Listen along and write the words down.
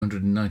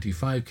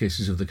195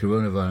 cases of the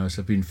coronavirus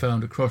have been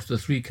found across the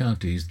 3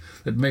 counties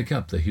that make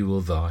up the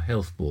Hywel Dda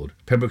Health Board.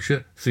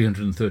 Pembrokeshire,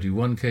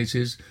 331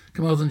 cases,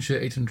 Carmarthenshire,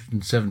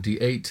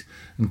 878,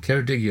 and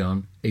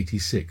Ceredigion,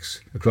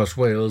 86. Across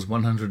Wales,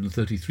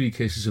 133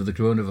 cases of the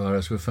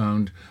coronavirus were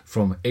found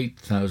from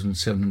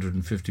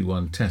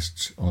 8,751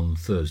 tests on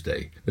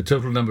Thursday. The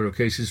total number of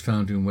cases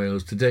found in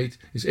Wales to date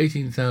is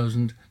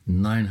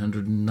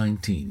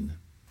 18,919.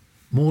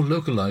 More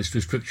localised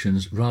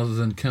restrictions rather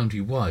than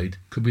county-wide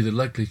could be the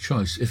likely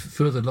choice if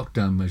further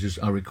lockdown measures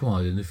are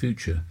required in the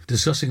future.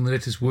 Discussing the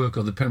latest work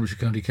of the Pembrokeshire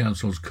County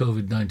Council's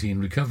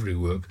COVID-19 recovery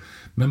work,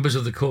 members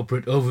of the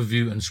Corporate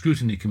Overview and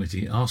Scrutiny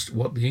Committee asked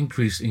what the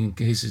increase in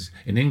cases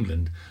in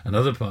England and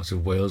other parts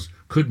of Wales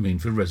could mean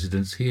for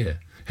residents here.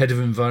 Head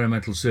of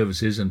Environmental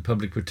Services and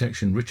Public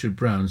Protection Richard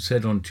Brown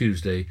said on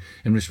Tuesday,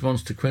 in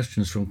response to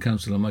questions from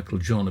Councillor Michael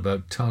John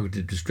about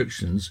targeted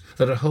restrictions,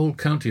 that a whole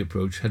county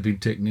approach had been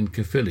taken in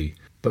Caerphilly,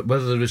 but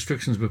whether the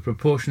restrictions were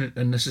proportionate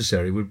and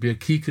necessary would be a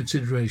key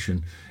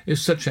consideration if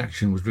such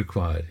action was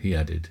required, he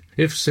added.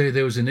 If, say,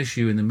 there was an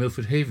issue in the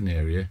Milford Haven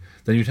area,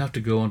 then you'd have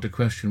to go on to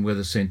question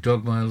whether St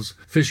Dogmiles,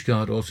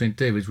 Fishguard or St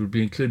David's would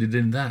be included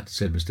in that,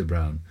 said Mr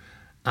Brown,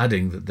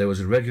 adding that there was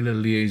a regular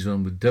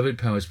liaison with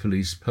Dyfed-Powys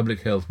Police,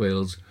 Public Health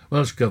Wales,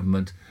 Welsh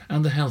Government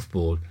and the Health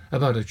Board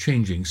about a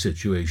changing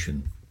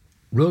situation.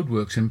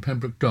 Roadworks in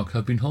Pembroke Dock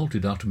have been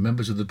halted after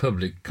members of the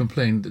public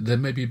complained that there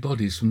may be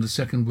bodies from the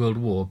Second World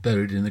War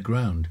buried in the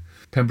ground.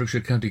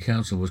 Pembrokeshire County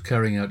Council was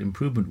carrying out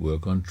improvement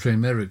work on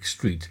Tremerick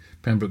Street,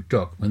 Pembroke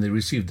Dock, when they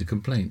received the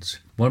complaints.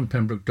 One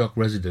Pembroke Dock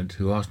resident,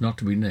 who asked not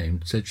to be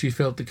named, said she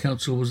felt the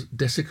council was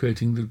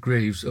desecrating the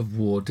graves of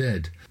war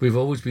dead. We've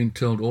always been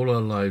told all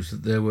our lives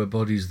that there were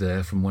bodies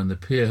there from when the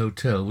Pier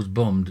Hotel was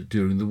bombed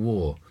during the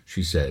war,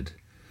 she said.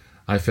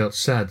 I felt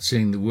sad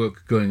seeing the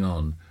work going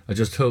on. I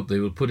just hope they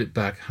will put it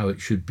back how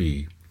it should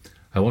be.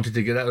 I wanted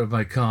to get out of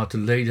my car to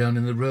lay down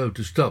in the road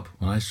to stop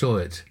when I saw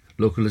it.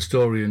 Local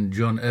historian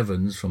John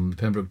Evans from the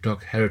Pembroke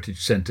Dock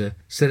Heritage Centre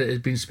said it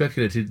had been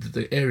speculated that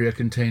the area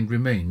contained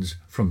remains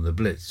from the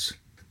Blitz.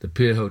 The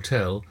Pier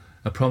Hotel,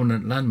 a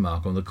prominent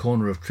landmark on the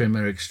corner of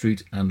Tremerick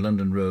Street and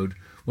London Road,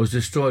 was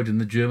destroyed in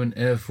the German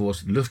Air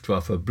Force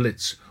Luftwaffe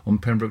Blitz on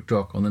Pembroke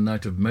Dock on the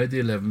night of May the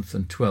 11th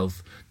and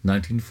 12th,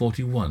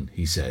 1941,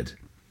 he said.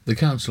 The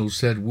council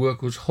said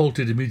work was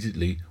halted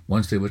immediately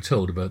once they were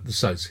told about the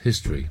site's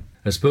history.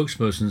 A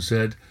spokesperson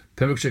said,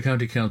 Pembrokeshire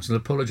County Council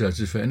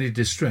apologises for any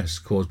distress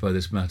caused by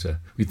this matter.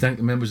 We thank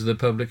the members of the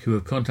public who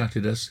have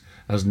contacted us,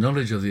 as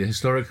knowledge of the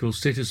historical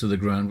status of the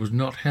ground was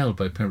not held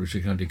by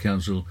Pembrokeshire County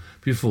Council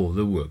before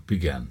the work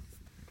began.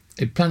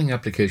 A planning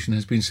application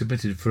has been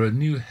submitted for a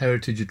new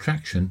heritage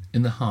attraction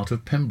in the heart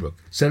of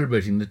Pembroke,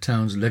 celebrating the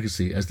town's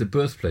legacy as the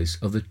birthplace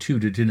of the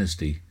Tudor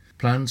dynasty.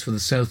 Plans for the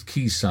South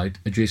Quay site,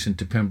 adjacent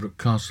to Pembroke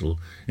Castle,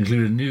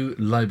 include a new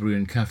library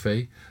and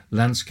cafe,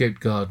 landscaped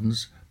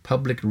gardens,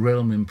 public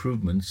realm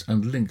improvements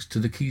and links to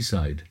the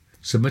quayside.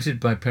 Submitted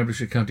by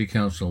Pembrokeshire County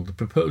Council, the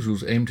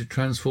proposals aim to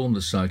transform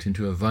the site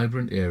into a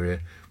vibrant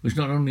area which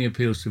not only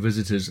appeals to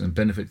visitors and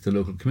benefits the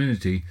local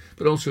community,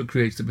 but also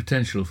creates the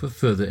potential for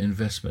further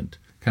investment.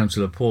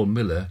 Councillor Paul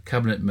Miller,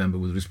 Cabinet Member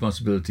with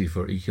responsibility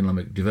for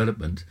economic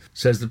development,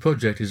 says the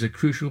project is a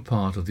crucial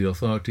part of the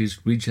authority's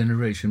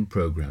regeneration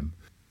programme.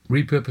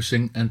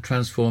 Repurposing and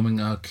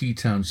transforming our key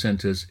town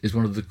centres is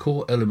one of the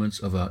core elements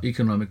of our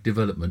economic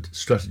development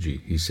strategy,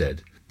 he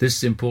said.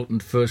 This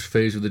important first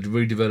phase of the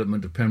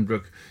redevelopment of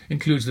Pembroke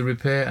includes the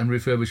repair and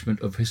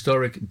refurbishment of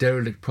historic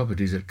derelict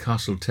properties at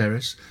Castle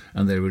Terrace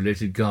and their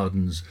related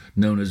gardens,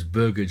 known as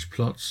Burgage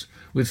Plots,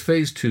 with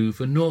Phase 2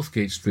 for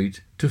Northgate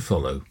Street to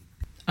follow.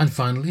 And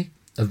finally,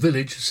 a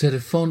village said a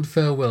fond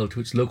farewell to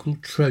its local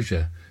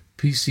treasure,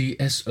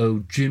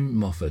 PCSO Jim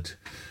Moffat.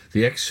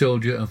 The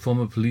ex-soldier and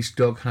former police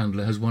dog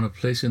handler has won a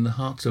place in the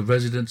hearts of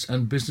residents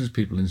and business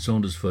people in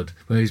Saundersfoot,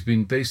 where he's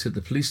been based at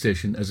the police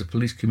station as a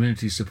police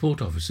community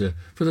support officer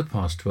for the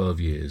past 12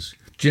 years.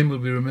 Jim will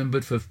be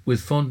remembered with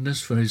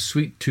fondness for his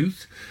sweet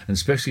tooth, and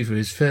especially for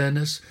his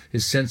fairness,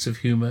 his sense of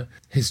humour,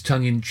 his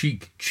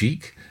tongue-in-cheek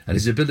cheek, and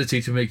his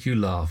ability to make you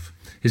laugh.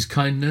 His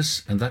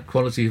kindness and that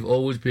quality of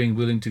always being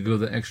willing to go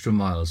the extra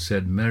mile,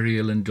 said Mary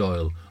Ellen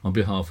Doyle on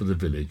behalf of the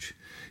village.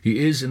 He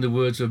is, in the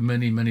words of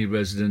many, many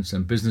residents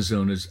and business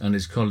owners and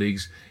his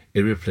colleagues,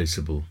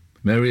 irreplaceable.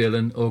 Mary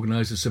Ellen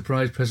organised a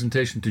surprise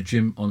presentation to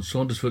Jim on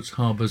Saundersfoot's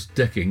Harbour's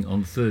decking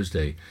on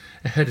Thursday,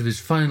 ahead of his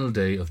final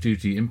day of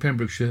duty in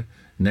Pembrokeshire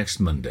next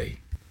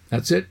Monday.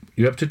 That's it.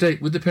 You're up to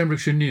date with the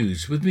Pembrokeshire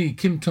News with me,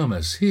 Kim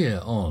Thomas,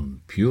 here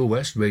on Pure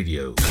West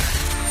Radio.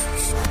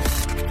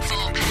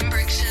 For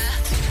Pembrokeshire,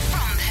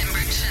 from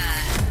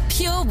Pembrokeshire,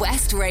 Pure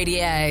West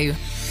Radio.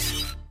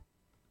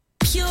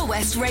 Pure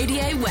West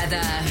Radio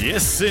weather.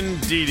 Yes,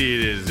 indeed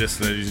it is. Yes,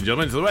 ladies and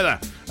gentlemen, to the weather.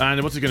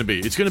 And what's it going to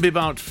be? It's going to be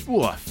about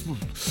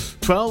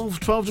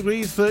 12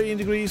 degrees, 13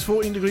 degrees,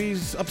 14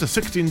 degrees, up to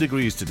 16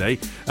 degrees today.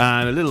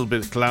 And a little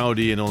bit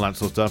cloudy and all that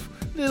sort of stuff.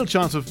 Little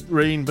chance of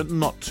rain, but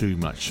not too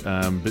much.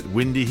 Bit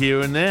windy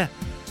here and there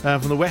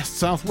from the west,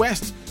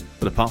 southwest.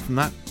 But apart from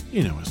that,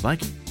 you know what it's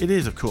like. It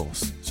is, of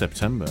course,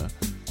 September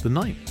the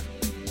 9th.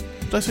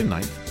 Did I say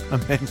 9th? I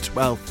meant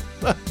 12th.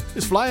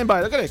 It's flying by.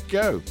 Look at it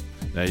go.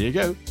 There you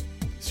go.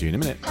 See you in a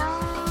minute.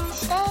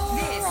 This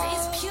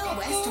is Pure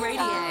West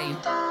Radio.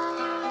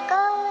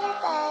 Go to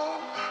bed.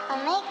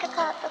 I'll make a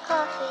cup of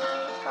coffee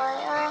for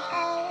your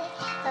head.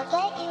 I'll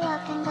get you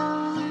up and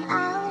going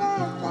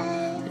out of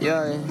bed.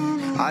 Yeah,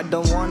 I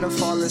don't wanna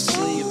fall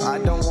asleep, I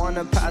don't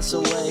wanna pass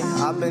away.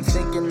 I've been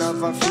thinking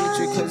of our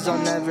future cause I'll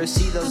never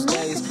see those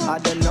days. I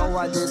don't know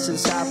why this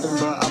has happened,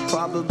 but I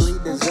probably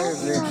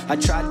deserve it. I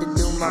tried to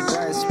do my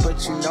best,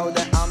 but you know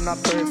that I'm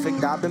not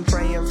perfect. I've been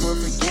praying for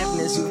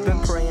forgiveness, you've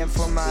been praying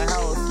for my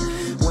health.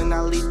 When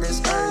I leave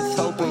this earth,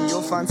 hoping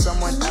you'll find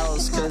someone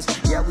else. Cause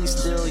yeah, we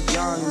still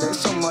young, there's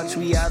so much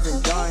we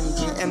haven't done.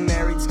 Getting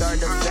married,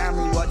 start a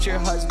family, watch your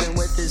husband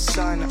with his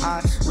son.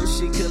 I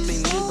wish it could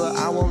be me, but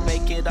I won't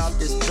make it off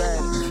this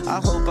bed. I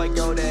hope I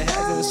go to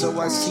heaven so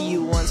I see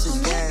you once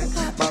again.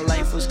 My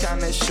life was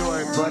kinda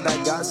short, but I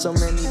got so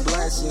many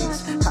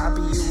blessings.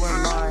 Happy you were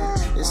mine,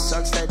 it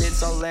sucks that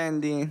it's all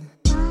ending.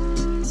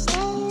 Stay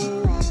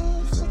away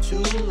For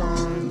too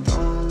long,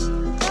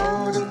 don't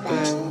go to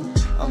bed.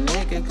 I'll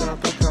make a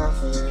cup of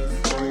coffee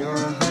for your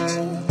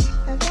head.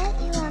 I'll get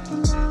you up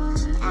and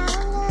going out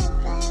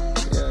of bed.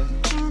 Yeah,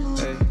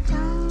 hey.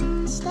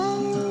 Don't stay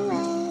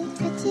away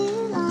for too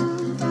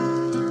long.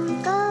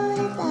 Don't go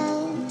to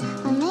bed.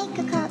 I'll make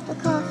a cup of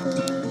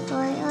coffee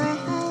for your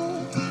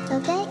head. I'll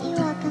get you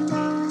up and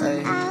going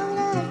Hey.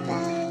 out of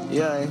bed.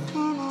 Yeah.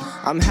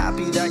 I'm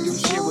happy that you're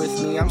here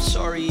with me. I'm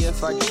sorry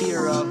if I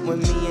tear up. When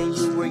me and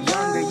you were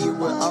younger, you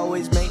would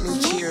always make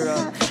me cheer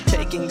up.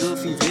 Taking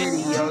goofy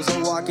videos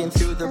and walking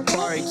through the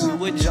park. You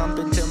would jump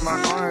into my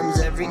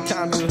arms every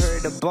time you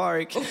heard a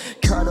bark.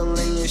 Cuddle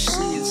in your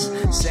sheets,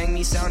 sang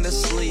me sound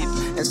asleep,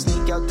 and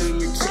sneak out through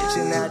your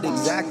kitchen at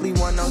exactly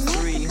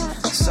 1:03.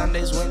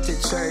 Sundays went to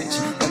church,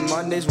 and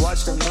Mondays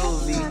watched a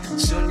movie.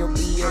 Soon you'll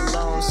be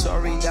alone,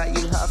 sorry that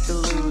you have to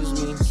lose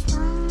me.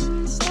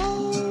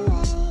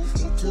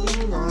 Too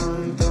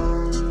long,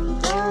 don't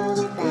go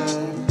to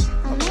bed.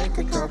 I'll make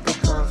a cup of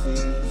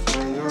coffee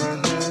for your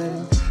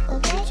head. I'll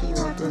get you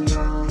up and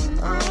down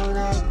out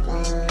of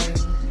bed.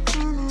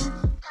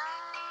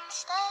 Don't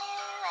stay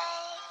away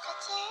for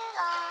too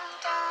long.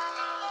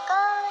 Don't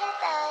go to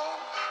bed.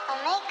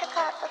 I'll make a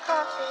cup of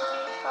coffee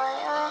for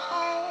your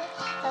head.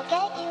 I'll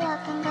get you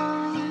up and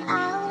going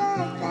out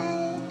of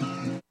bed.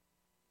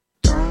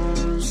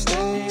 Don't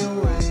stay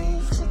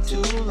away for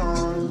too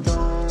long.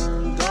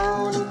 Don't go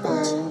to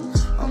bed.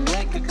 I'll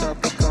make a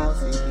cup of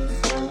coffee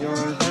for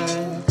your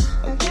head.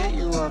 I'll get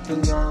you up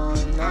and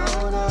going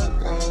out of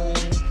bed.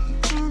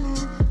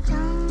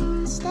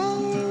 Don't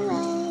stay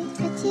away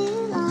for too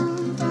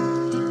long.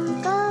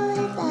 Don't go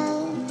to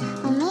bed.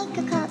 I'll make a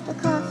cup of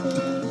coffee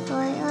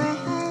for your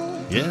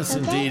head. Yes,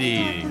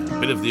 indeedy. A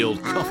bit of the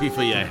old coffee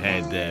for your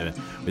head there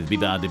with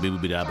bida boo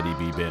bida bidi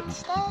bee.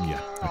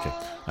 Yeah, okay.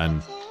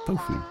 And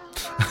tofu.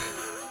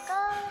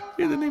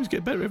 Yeah, the names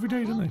get better every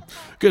day, don't they?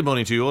 Good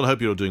morning to you all. I hope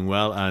you're all doing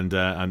well. And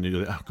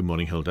good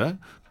morning, Hilda.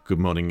 Good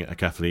morning,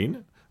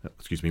 Kathleen.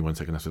 Excuse me 1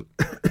 second.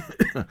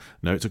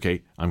 No, it's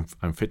okay. I'm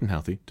fit and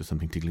healthy. Just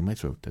something tickling my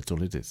throat. That's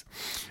all it is.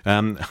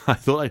 I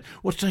thought,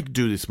 what should I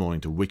do this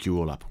morning to wake you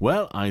all up?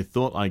 Well, I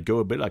thought I'd go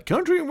a bit like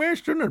country and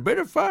western and a bit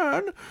of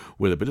fun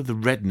with a bit of the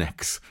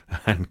Rednecks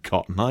and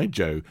Cotton Eye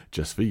Joe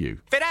just for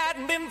you. If it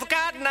hadn't been for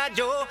Cotton Eye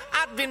Joe,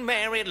 I'd been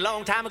married a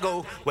long time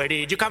ago. Where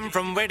did you come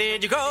from? Where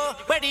did you go?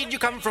 Where did you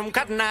come from,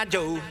 Cotton Eye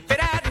Joe? If it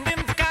hadn't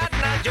been for Cotton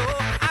Eye Joe,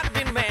 I'd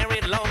been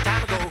married a long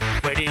time ago.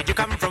 Where did you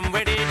come from?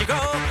 Where did you go?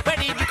 Where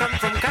did you come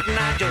from, Cotton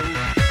Eye Joe?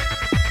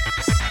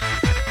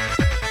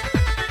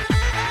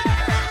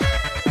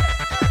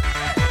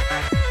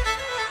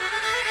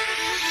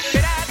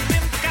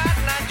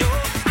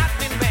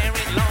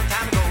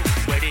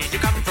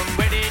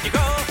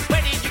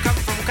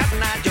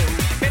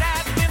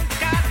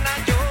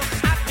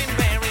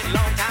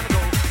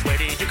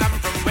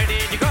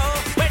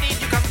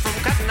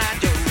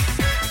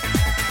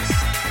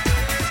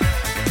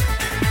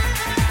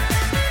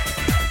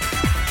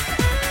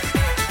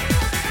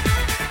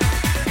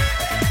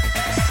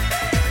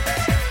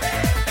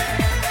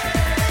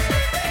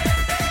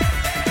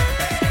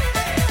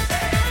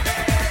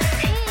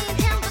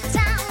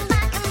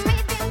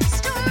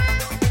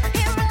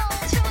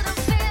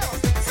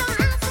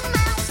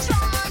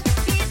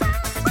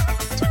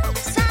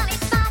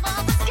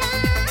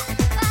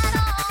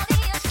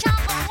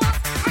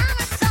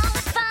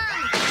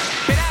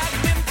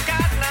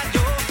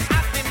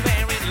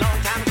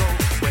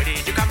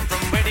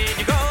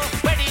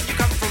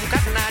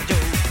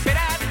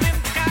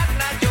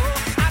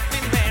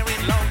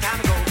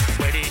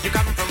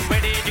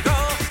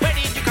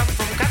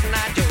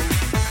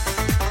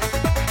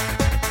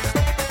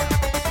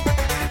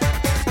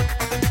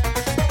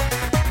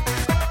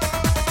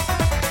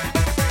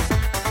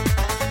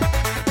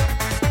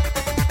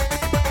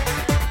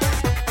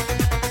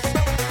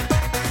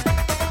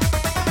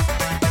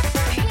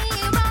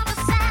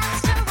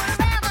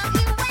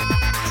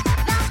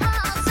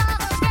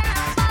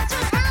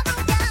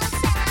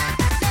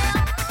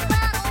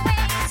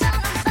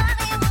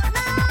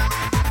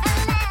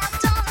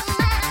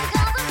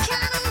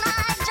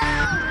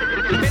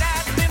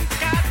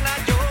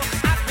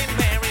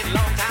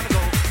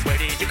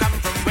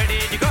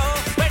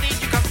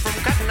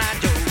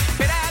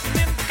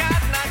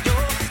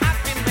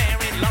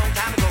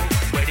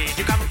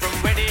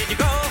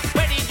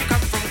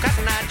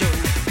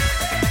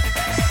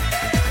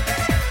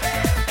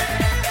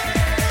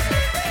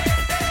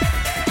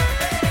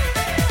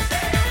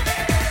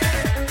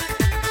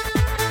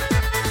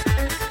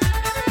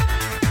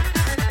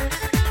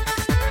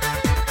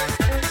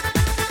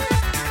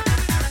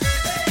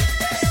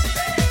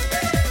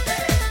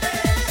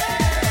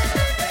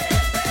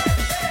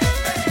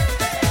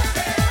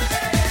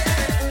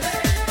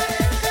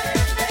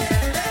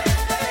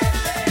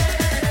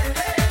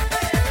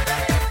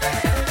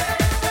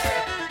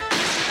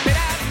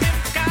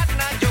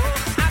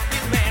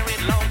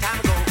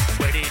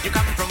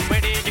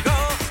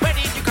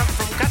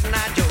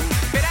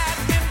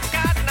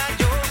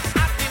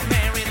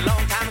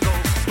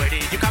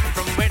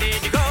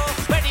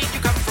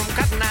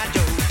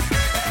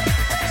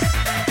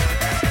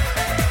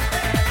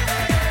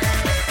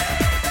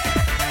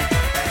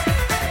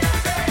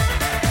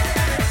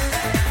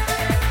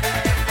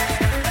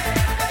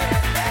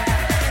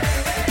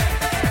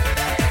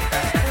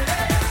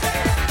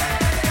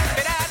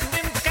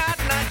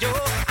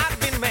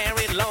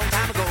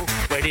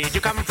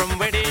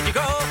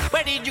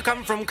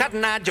 come from,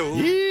 Cotton Eye Joe?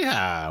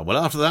 Yeah. Well,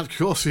 after that, of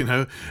course,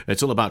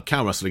 it's all about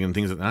cow rustling and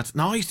things like that.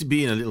 Now, I used to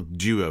be in a little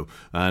duo,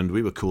 and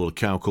we were called a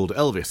cow called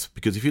Elvis,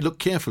 because if you look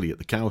carefully at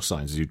the cow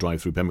signs as you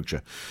drive through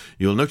Pembrokeshire,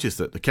 you'll notice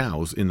that the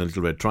cows in the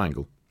little red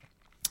triangle,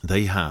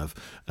 they have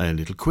a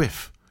little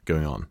quiff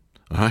going on.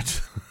 All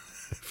right?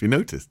 If you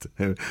noticed,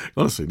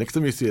 honestly, next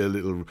time you see a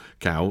little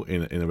cow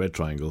in a red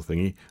triangle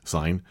thingy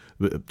sign,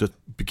 just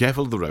be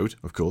careful of the road,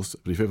 of course.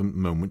 But if you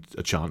have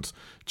a chance,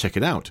 check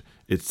it out.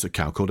 It's a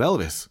cow called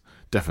Elvis.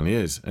 Definitely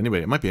is.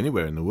 Anyway, it might be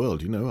anywhere in the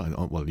world,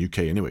 well, UK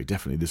anyway,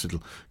 definitely, this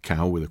little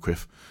cow with a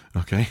quiff.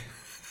 Okay.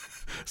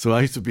 So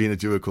I used to be in a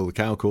duo called The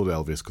Cow Called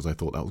Elvis because I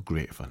thought that was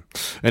great fun.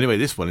 Anyway,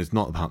 this one is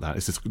not about that.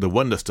 It's just the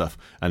wonder stuff,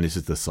 and this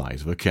is the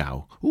size of a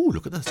cow. Ooh,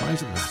 look at the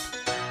size of that.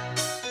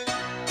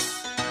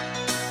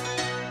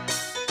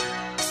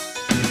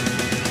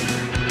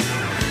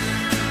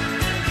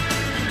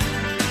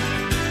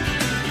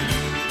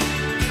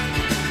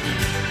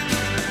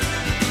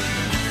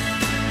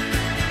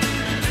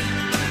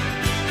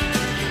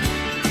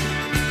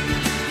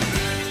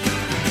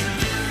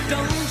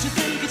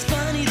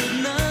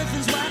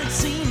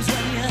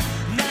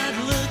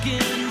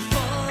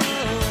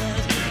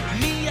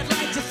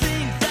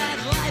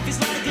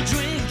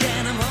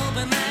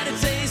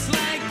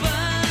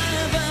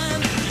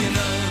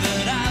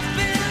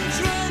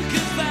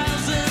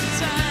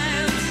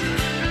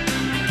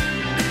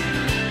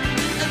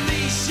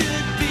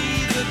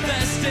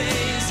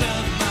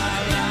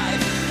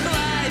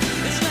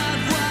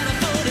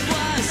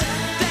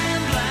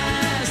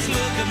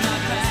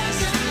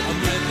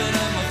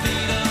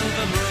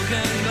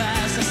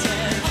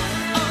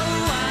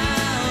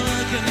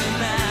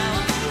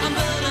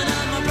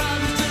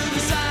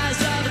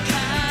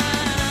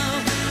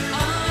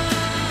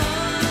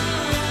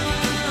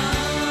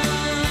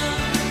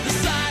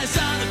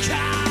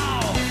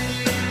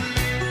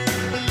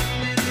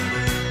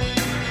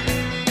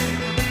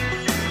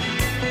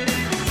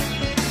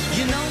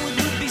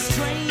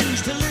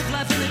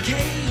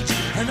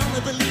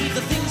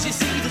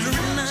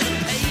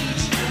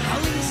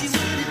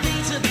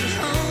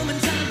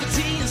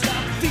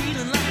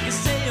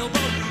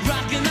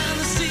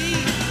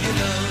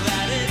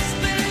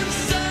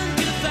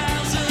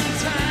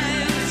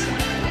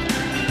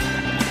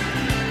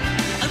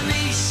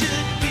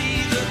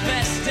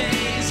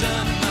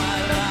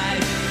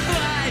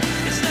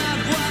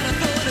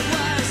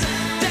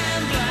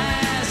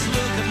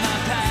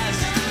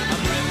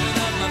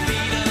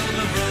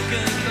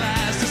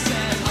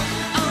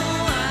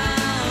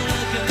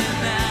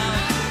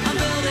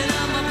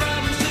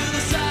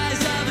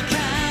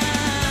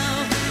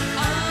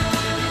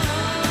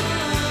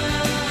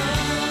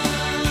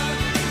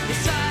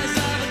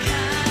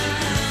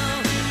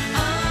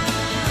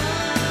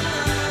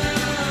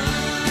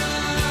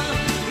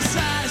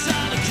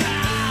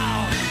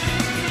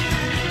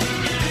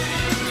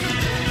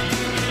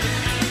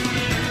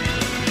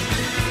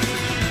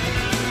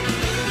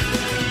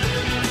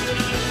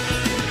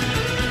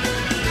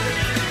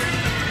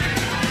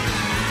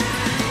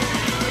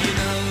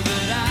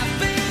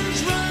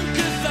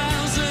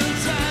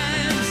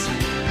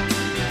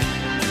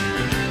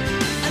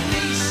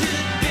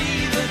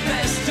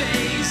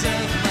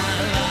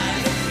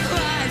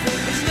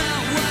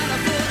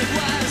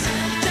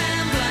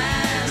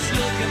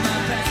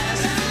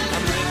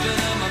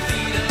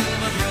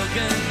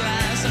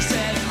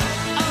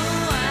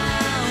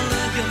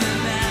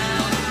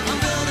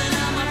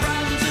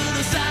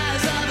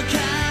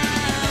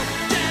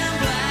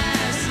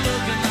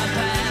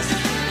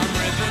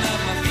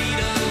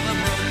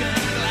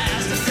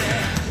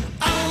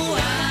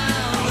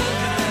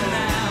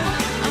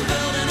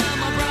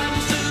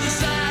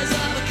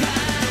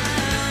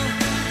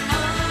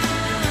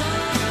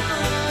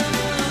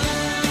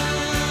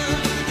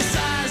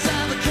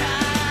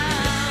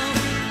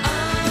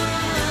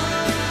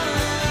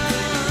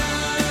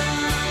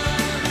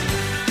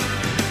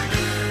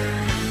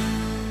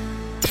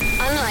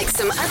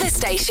 Some other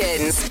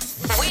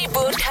stations. We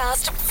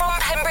broadcast from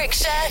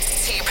Pembrokeshire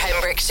to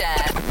Pembrokeshire.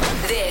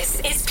 This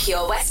is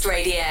Pure West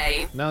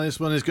Radio. Now this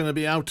one is going to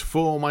be out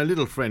for my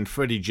little friend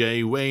Freddie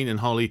J, Wayne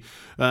and Holly.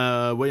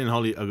 Wayne and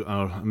Holly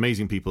are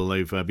amazing people.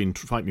 They've been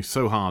fighting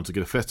so hard to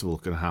get a festival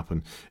going to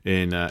happen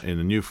in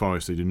the New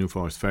Forest. They do New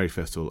Forest Ferry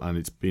Festival, and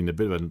it's been a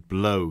bit of a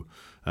blow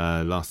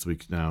last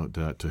week now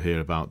to hear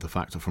about the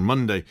fact that from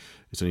Monday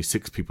it's only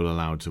 6 people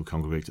allowed to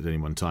congregate at any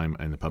one time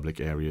in the public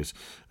areas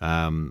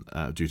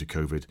due to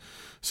COVID.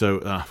 So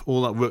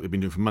all that work they've been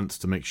doing for months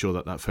to make sure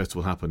that that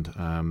festival happened,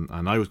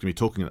 and I was going to be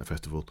talking at that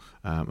festival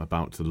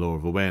about the law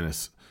of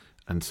awareness,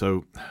 and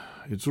so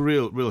it's a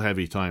real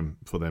heavy time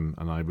for them,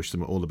 and I wish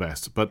them all the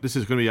best. But this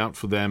is going to be out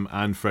for them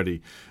and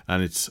Freddie,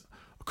 and it's,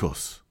 of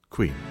course,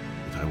 Queen,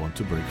 that I Want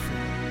to Break Free.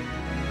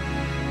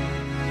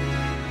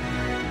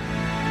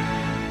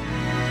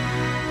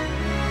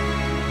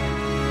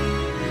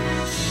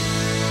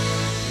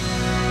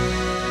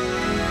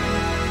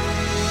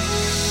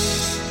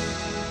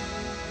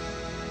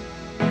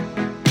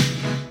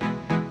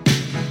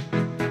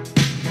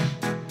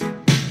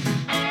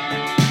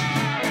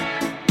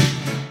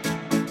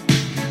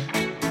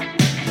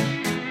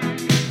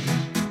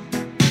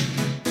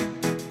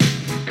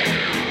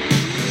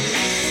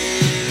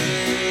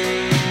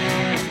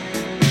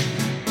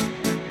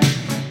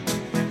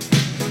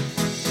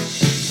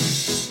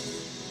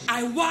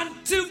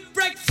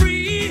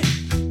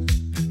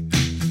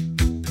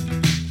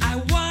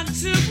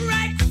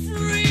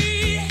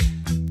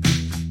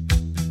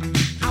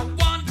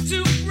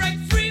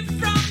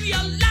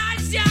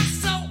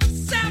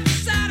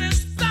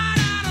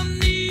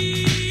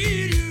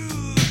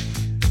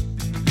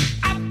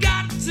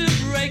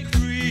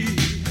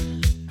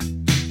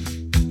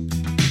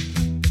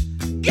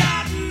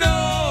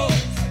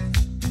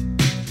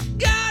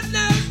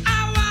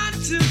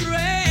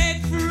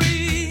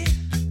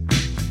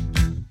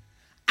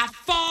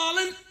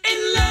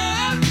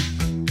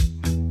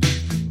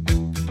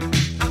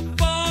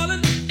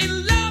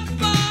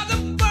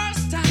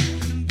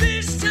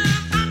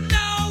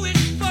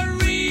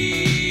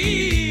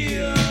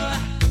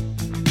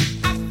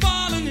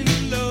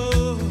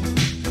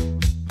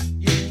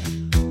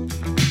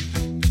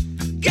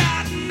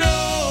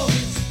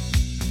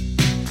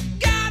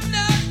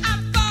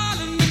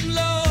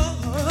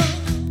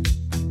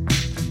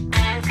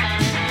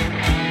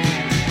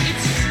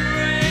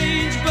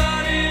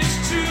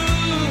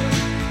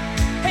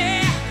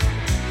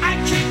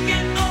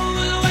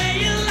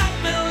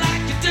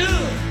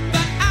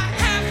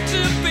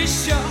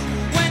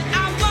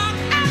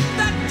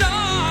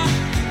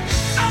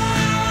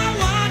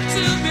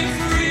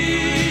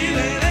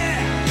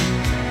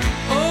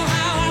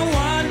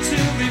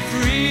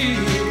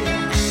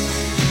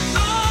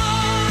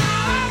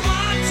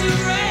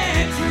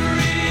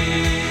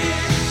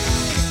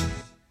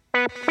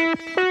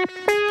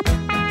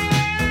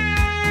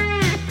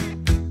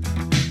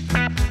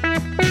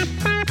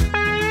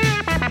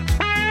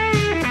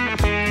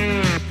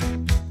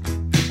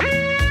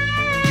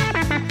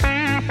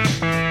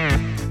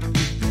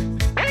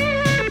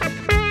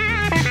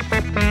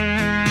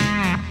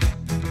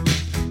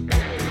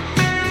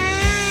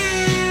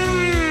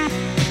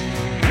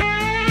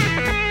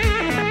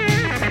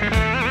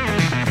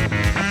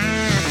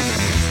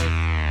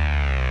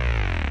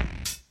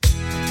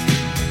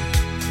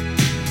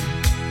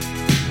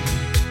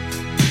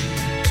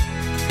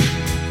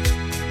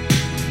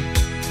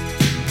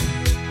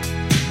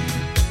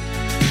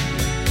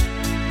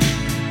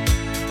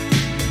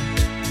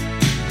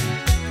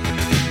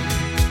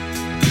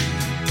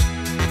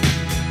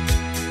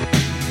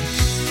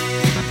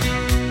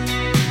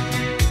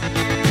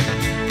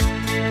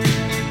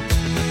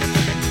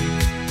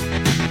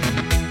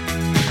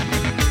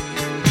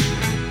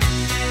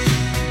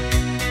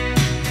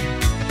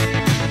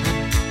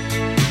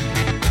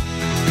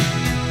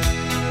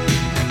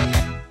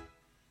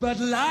 but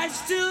life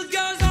still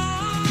goes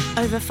on.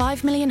 Over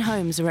 5 million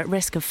homes are at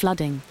risk of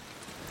flooding,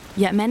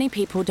 yet many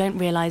people don't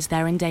realise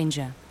they're in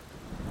danger.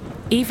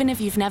 Even if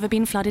you've never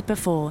been flooded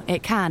before,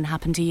 it can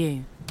happen to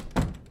you.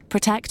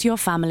 Protect your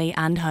family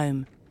and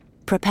home.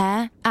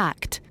 Prepare,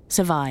 act,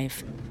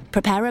 survive.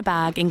 Prepare a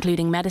bag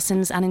including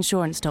medicines and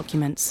insurance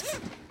documents.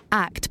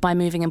 Act by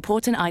moving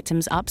important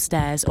items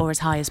upstairs or as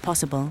high as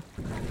possible.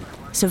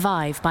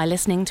 Survive by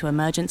listening to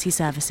emergency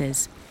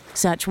services.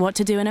 Search what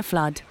to do in a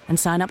flood and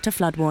sign up to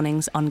flood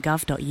warnings on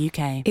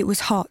gov.uk. It was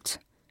hot,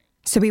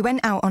 so we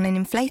went out on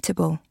an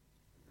inflatable.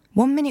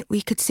 1 minute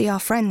we could see our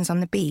friends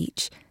on the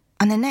beach,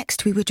 and the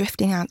next we were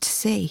drifting out to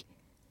sea.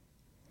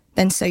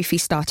 Then Sophie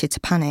started to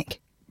panic.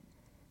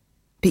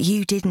 But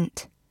you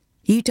didn't.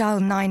 You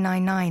dialed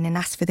 999 and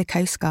asked for the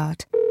Coast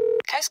Guard.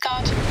 Coast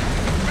Guard.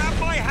 Grab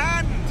my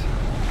hand!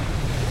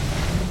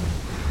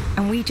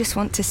 And we just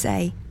want to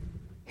say,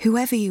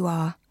 whoever you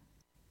are,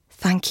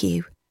 thank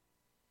you.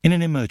 In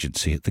an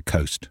emergency at the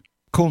coast,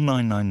 call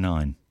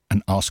 999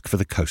 and ask for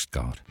the Coast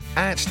Guard.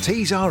 At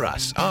Tees R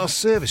Us, our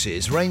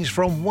services range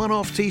from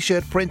one-off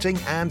T-shirt printing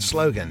and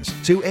slogans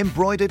to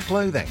embroidered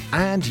clothing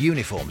and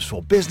uniforms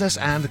for business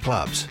and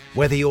clubs.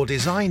 Whether your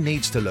design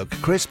needs to look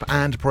crisp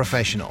and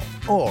professional,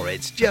 or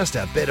it's just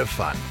a bit of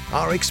fun,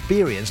 our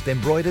experienced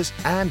embroiders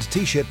and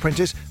T-shirt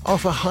printers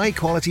offer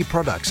high-quality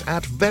products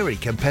at very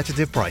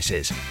competitive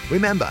prices.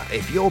 Remember,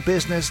 if your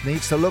business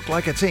needs to look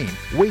like a team,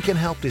 we can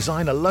help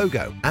design a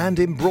logo and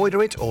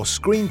embroider it or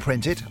screen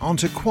print it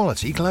onto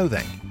quality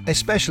clothing,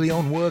 especially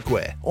on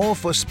workwear or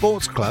for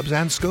sports clubs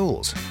and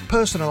schools.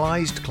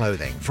 Personalised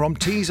clothing from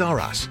Tees R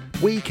Us.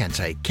 We can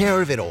take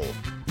care of it all.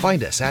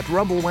 Find us at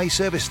Rumbleway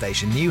Service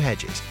Station, New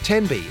Hedges,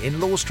 10B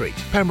in Law Street,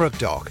 Pembroke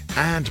Dock,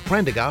 and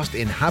Prendergast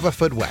in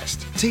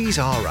Haverfordwest. Tees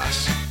R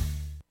Us.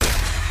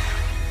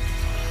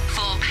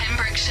 For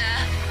Pembrokeshire,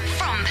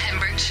 from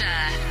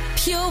Pembrokeshire,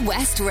 Pure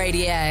West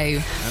Radio.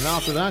 And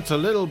after that, a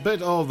little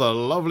bit of the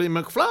lovely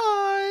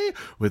McFly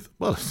with,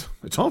 well,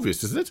 it's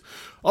obvious, isn't it?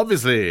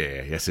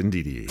 Obviously, yes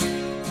indeedy.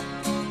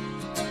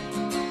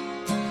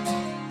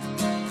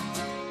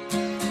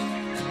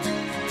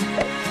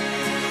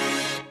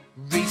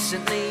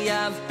 Recently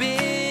I've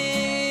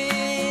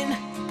been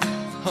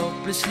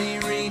hopelessly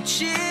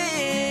reaching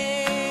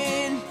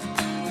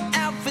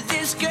out for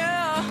this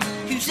girl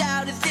who's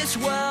out of this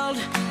world.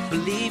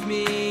 Believe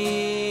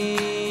me,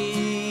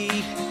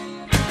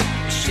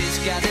 she's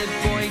got a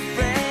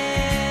boyfriend.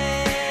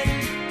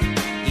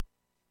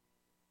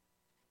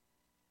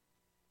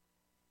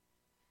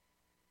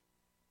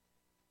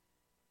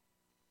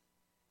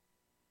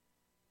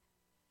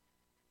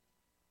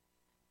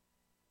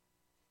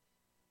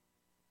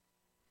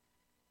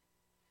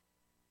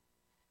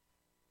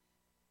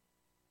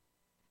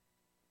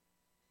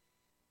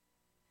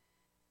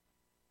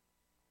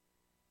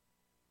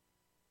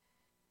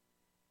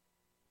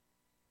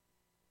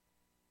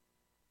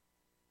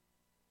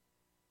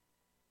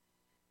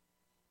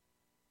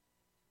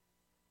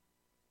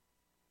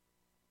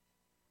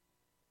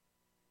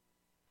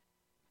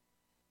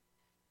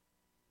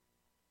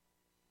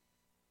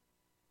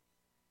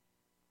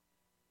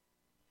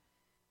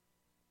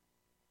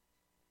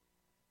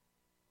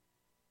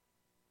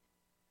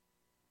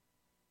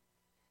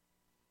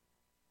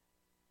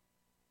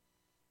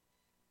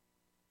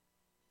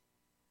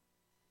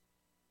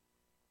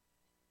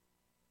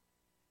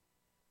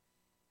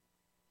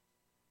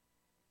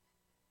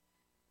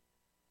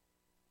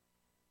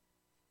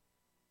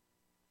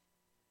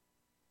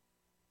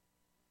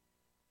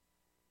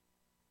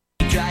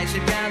 Drives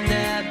around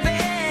the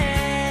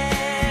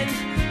bend,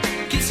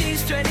 'cause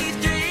he's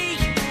 23,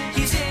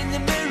 he's in the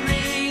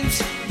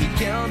Marines, he'd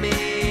kill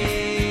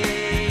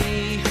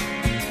me.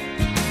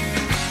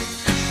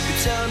 But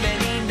so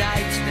many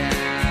nights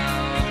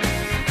now,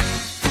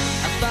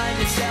 I find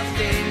myself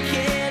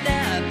thinking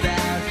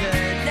about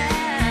her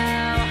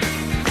now.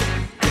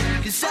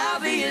 'Cause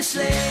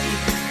obviously,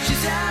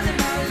 she's out of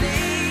my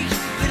league,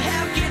 but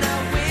how can I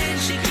win?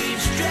 She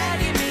keeps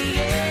dragging me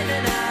in,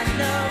 and I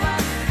know I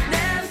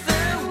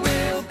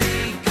will be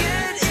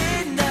good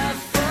enough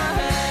for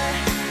her.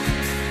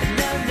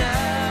 No, no,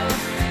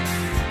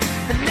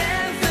 I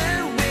never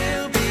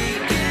will be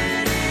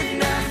good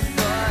enough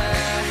for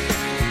her.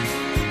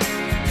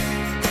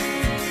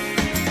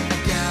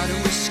 Gotta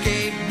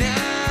escape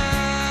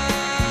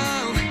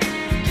now,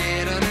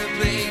 get on a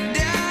plane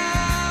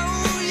now,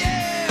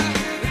 yeah,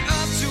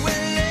 up to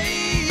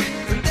LA,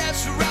 and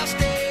that's where I'll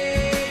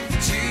stay for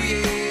 2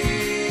 years.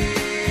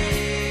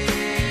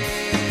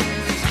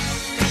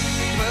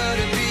 Put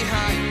it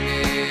behind me,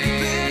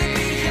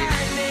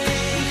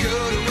 go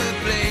to a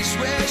place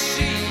where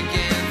she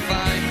can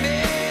find me.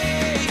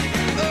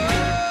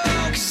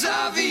 Oh, 'cause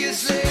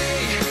obviously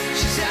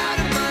she's out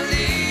of my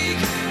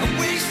league. I'm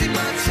wasting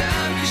my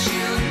time 'cause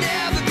she'll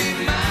never be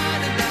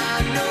mine, and I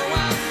know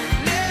I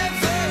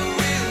never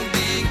will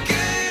be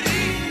good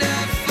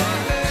enough for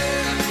her.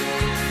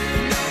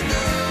 No,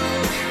 no,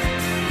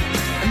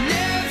 I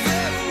never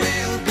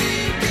will be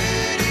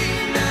good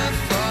enough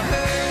for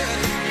her.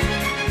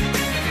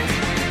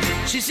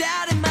 She's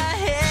out of my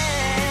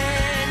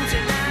hands,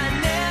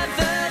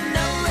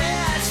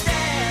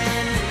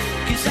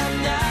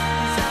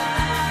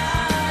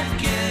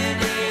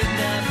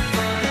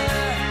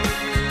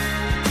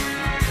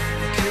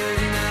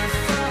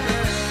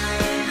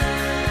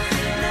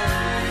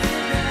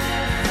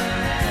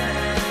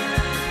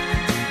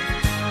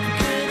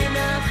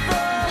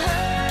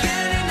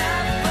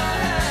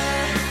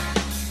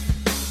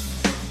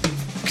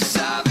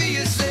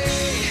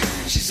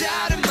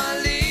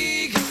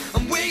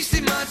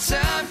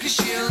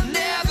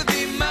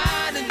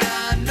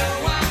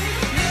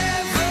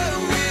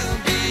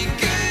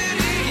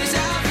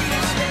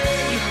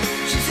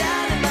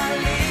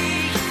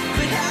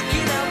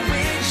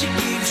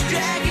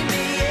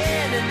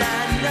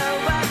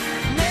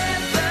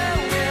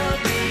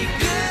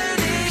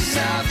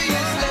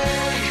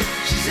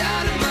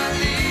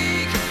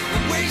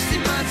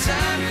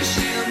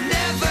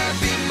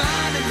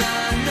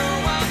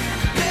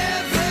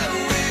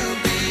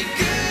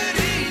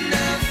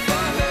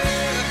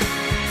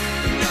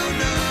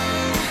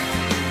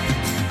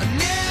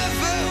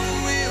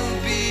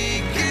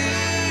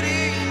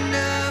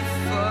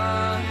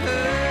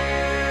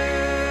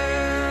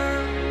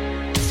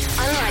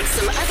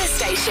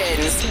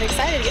 emotions. I'm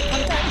excited to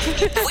get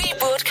pumped up. We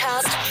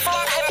broadcast from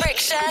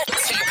Pembrokeshire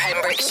to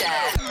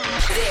Pembrokeshire.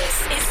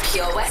 This is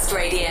Pure West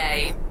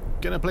Radio.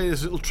 Going to play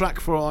this little track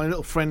for our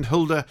little friend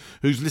Hulda,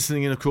 who's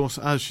listening in, of course,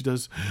 as she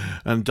does,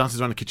 and dances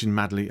around the kitchen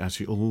madly, as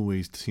she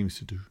always seems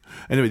to do.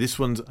 Anyway, this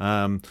one's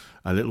a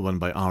little one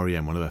by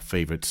R.E.M., one of her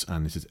favourites,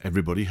 and this is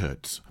Everybody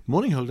Hurts.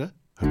 Morning, Hulda.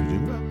 Hope you're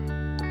doing well.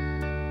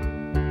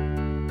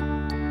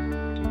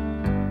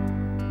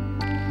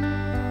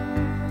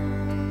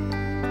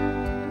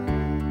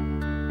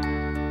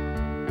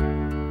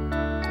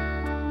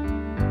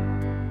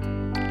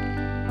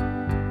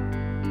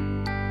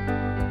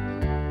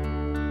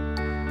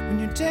 When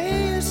your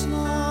day is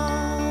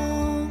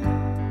long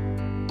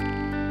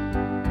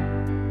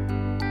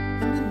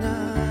and the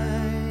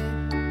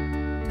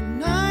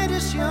night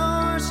is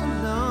yours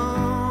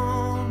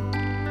alone.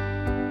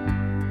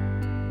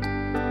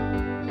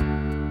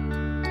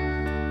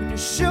 When you're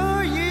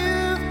sure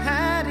you've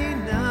had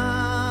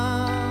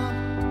enough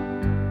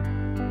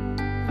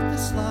of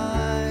this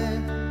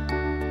life,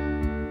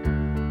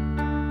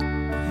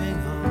 hang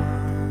on.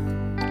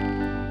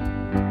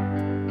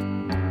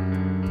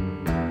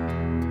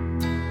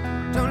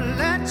 Don't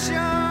let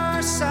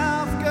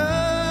yourself go,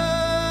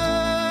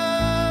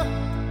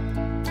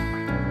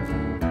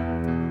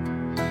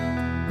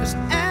 'cause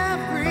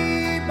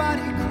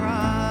everybody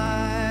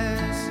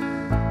cries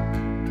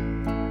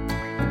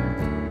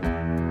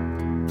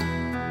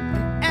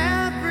and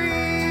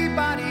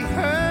everybody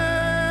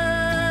hurts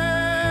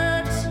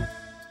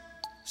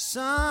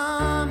sometimes.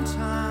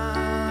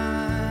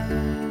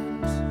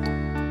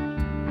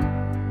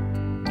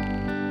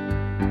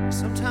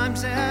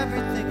 Sometimes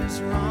everything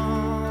is wrong.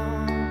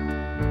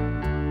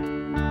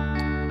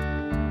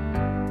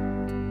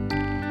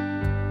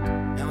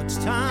 Now it's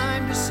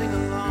time to sing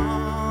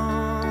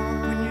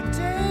along. When your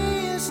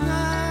day is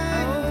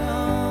night,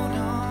 hold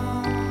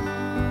on,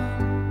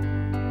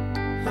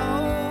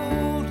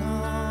 hold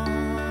on.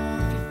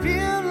 If you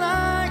feel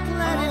like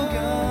letting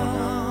go,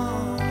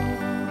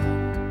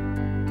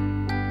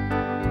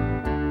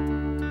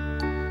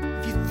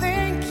 if you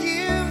think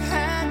you've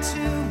had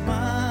too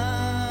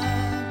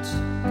much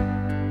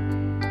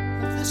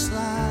of this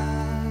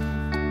life,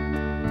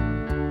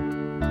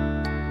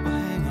 well,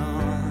 hang on.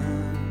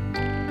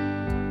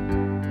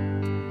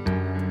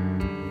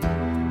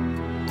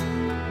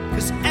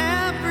 'Cause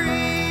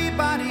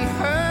everybody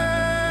hurts.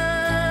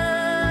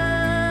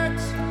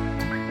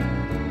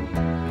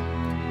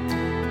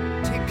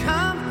 Take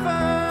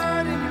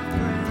comfort in your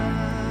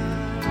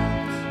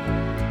friends.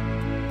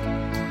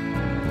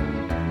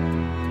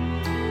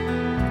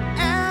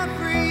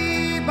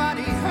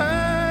 Everybody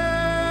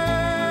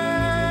hurts.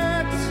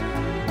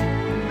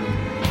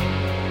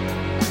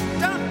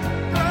 Don't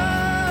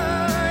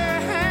throw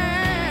your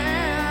hand.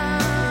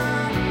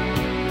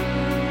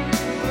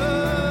 Oh.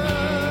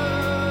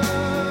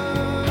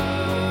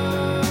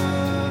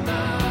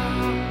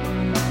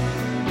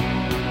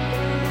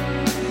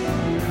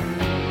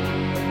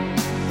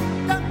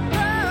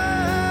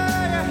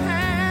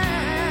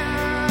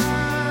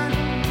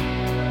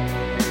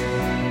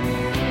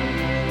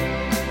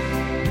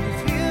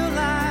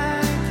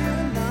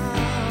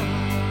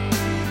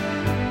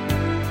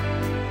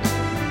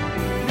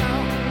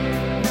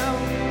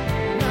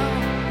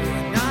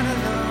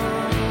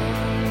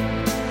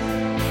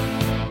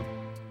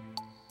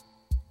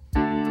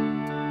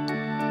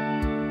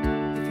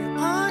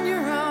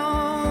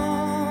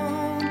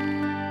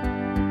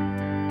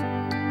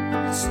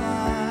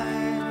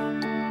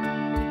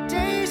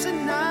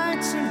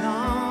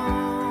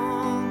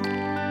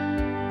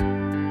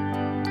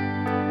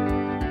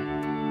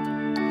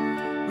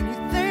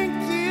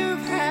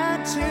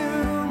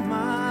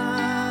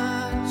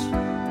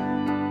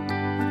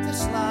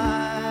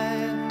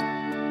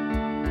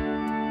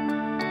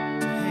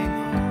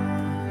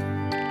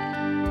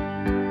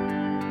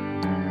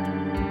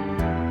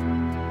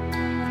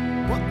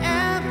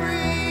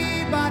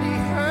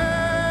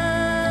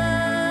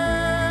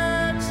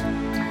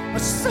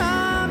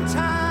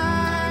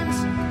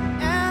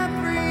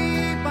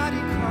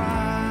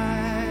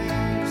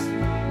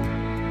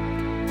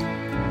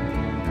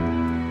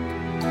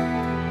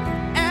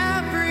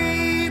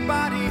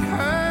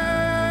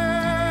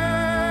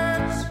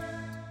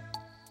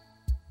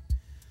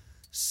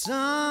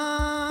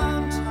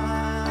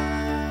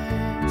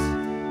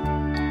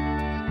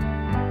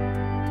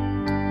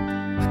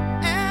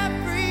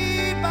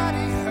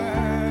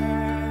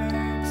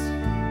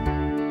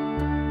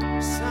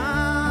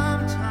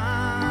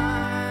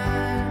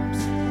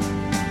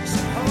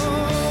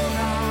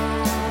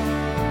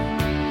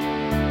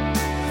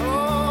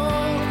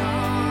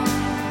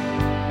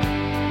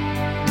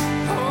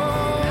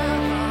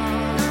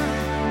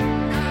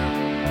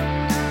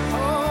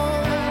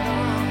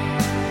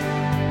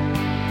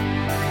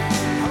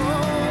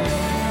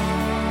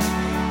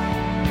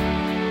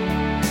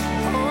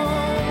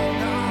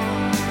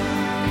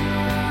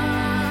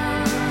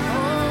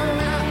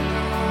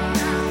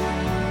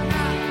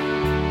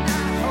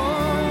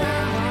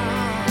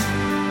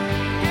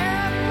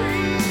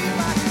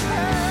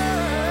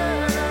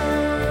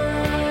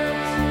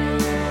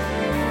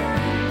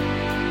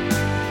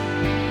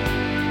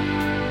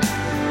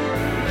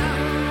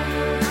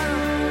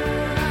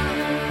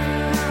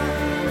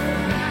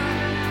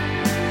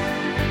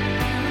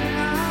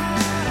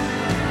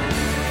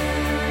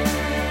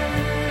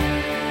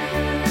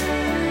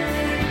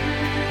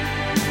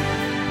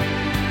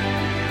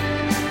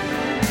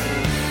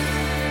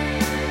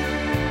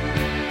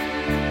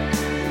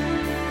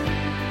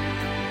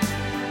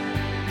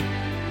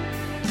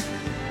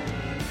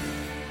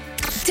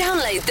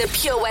 Download the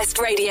Pure West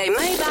Radio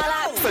mobile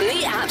app from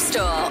the App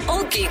Store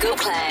or Google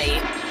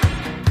Play.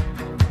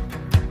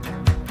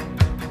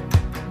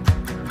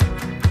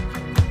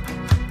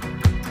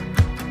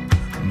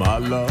 My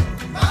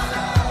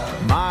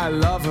love, my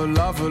lover,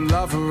 lover,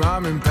 lover,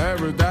 I'm in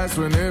paradise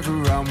whenever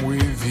I'm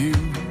with you.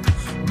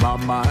 My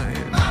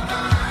mind,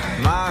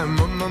 my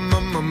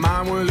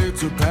mind, well,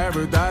 it's a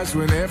paradise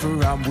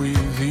whenever I'm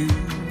with you.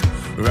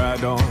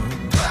 Ride on,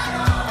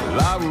 well,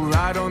 I will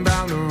ride on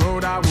down the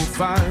road, I will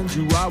find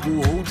you, I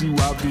will hold you,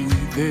 I'll be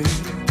there.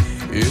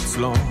 It's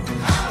long,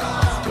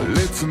 well,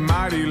 it's a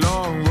mighty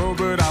long road,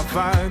 but I'll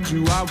find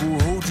you, I will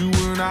hold you,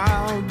 and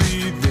I'll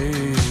be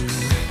there.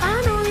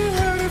 I know you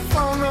heard it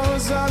from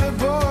those other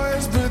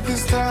boys, but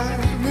this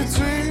time it's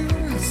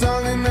real, it's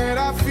something that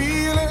I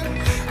feel it.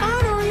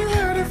 I know you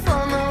heard it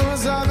from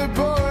those other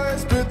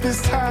boys, but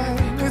this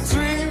time it's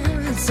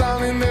real, it's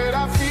something that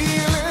I feel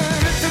it.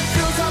 If it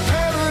feels like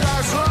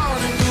paradise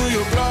running through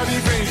your bloody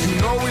veins, you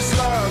know it's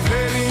love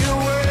heading your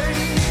way.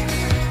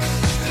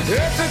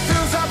 If it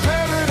feels like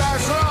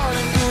paradise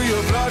running through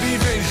your bloody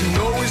veins, you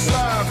know it's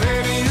love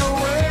heading your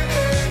way.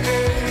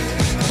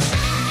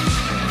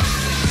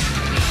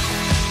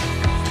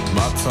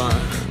 My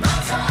time, my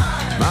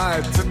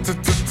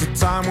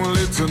time, well,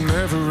 it's a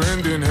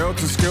never-ending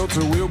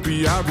helter-skelter. We'll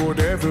be out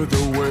whatever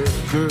the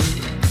weather.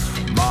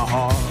 My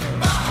heart,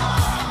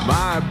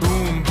 my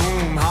boom,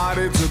 boom, heart,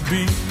 it's a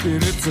beat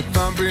and it's a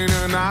thumping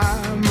and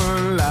I'm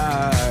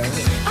alive.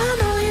 I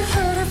know you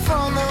heard it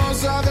from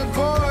those other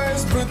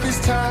boys, but this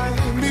time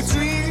it's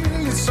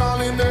real, it's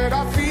something that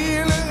I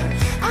feel it.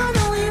 I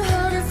know you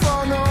heard it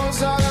from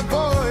those other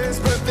boys,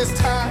 but this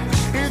time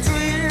it's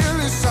real,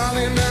 it's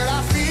something that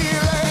I feel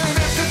it.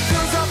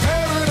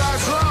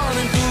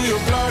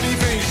 Bloody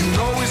veins, you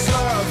know it's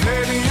love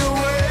heading your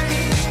way.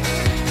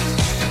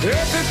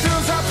 If it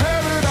feels like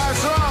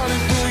paradise running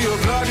through your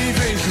bloody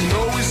veins, you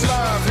know it's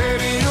love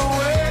heading your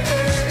way.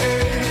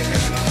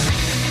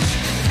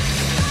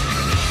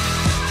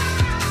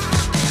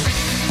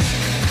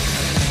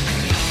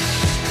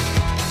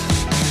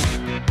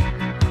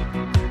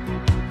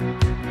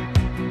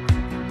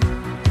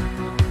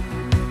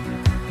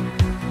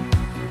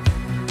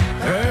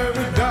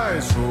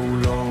 Paradise,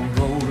 roll on,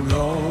 roll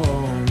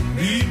on.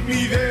 Meet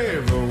me there.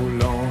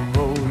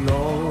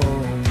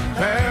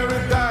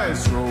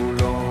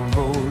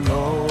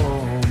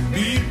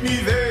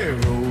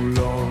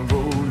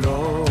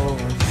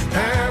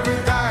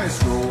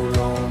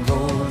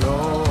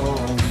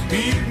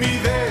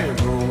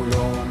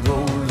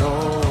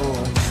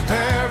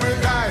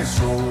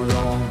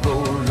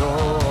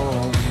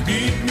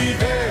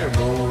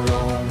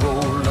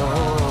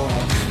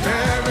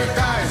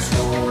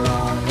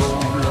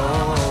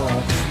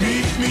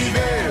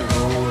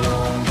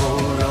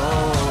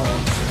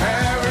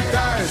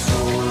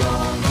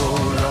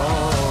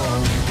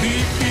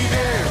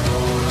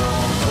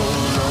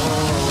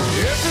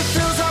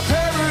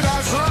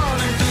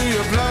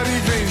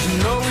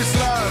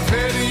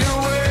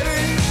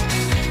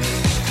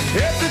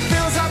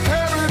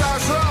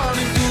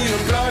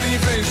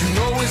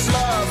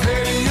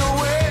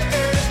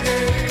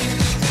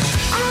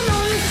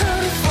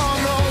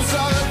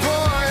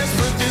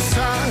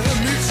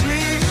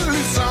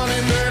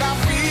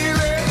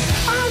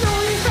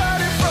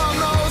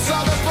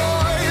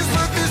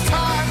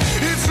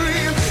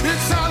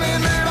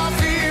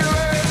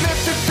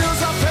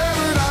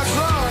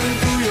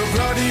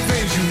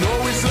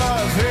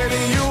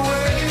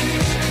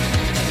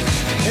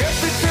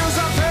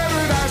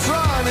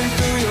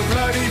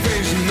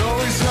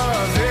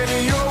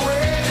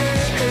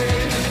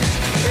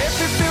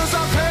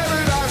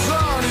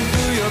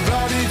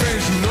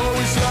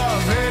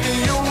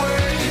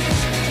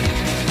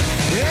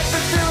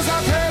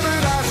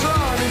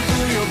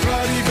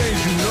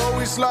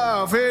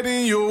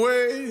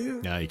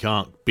 You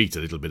can't beat a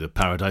little bit of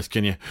Paradise,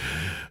 can you?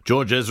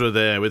 George Ezra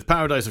there with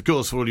Paradise, of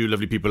course, for all you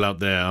lovely people out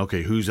there.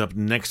 Okay, who's up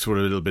next for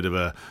a little bit of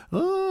a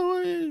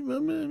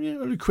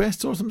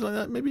request or something like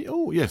that, maybe?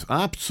 Oh, yes,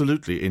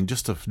 absolutely. In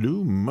just a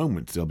few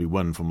moments, there'll be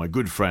one from my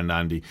good friend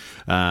Andy.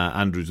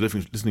 Andrew's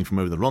listening from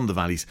over the Rhondda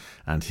Valleys,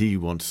 and he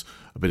wants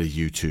a bit of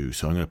U2,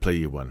 so I'm going to play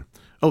you one.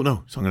 Oh,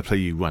 no, so I'm going to play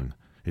you one.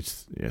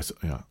 It's, yes,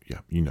 yeah,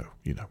 you know,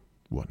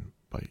 one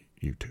by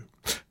U2.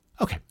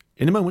 Okay,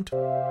 in a moment.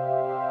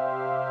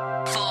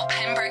 For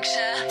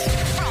Pembrokeshire,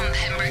 from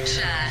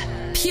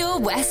Pembrokeshire, Pure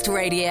West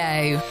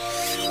Radio.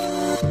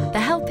 The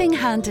Helping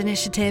Hand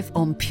Initiative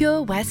on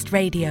Pure West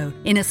Radio,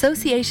 in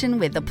association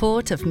with the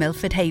Port of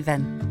Milford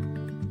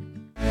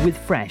Haven. With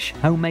fresh,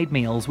 homemade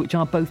meals which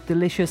are both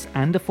delicious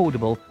and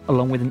affordable,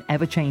 along with an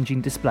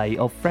ever-changing display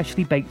of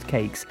freshly baked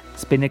cakes,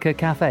 Spinnaker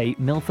Cafe,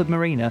 Milford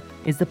Marina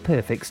is the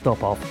perfect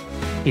stop-off.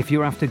 If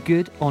you're after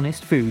good,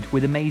 honest food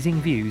with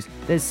amazing views,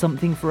 there's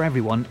something for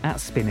everyone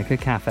at Spinnaker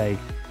Cafe.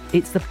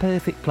 It's the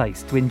perfect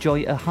place to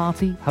enjoy a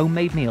hearty,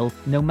 homemade meal,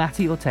 no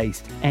matter your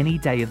taste, any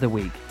day of the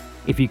week.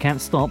 If you can't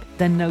stop,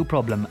 then no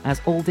problem,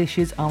 as all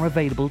dishes are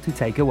available to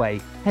take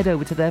away. Head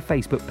over to their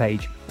Facebook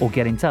page or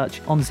get in touch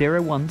on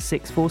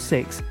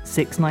 01646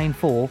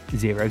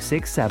 694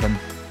 067.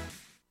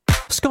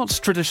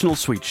 Scott's Traditional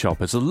Sweet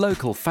Shop is a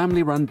local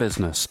family-run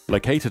business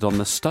located on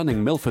the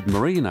stunning Milford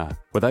Marina.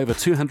 With over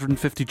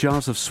 250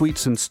 jars of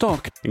sweets in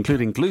stock,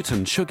 including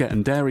gluten, sugar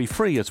and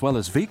dairy-free as well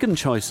as vegan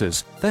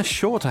choices, they're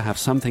sure to have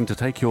something to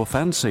take your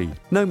fancy,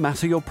 no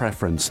matter your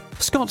preference.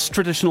 Scott's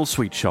Traditional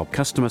Sweet Shop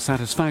customer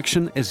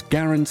satisfaction is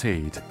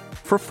guaranteed.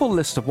 For a full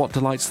list of what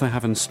delights they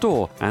have in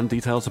store and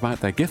details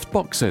about their gift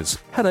boxes,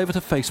 head over to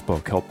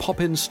Facebook or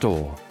pop in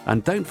store.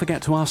 And don't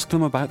forget to ask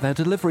them about their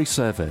delivery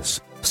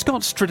service.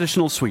 Scott's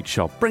Traditional Sweet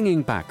Shop,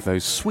 bringing back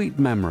those sweet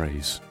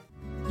memories.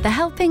 The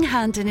Helping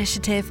Hand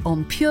Initiative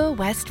on Pure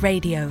West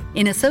Radio,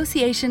 in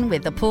association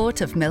with the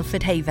Port of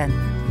Milford Haven.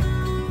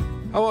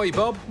 How are you,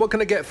 Bob? What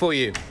can I get for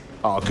you?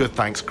 Oh, good,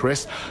 thanks,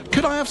 Chris.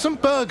 Could I have some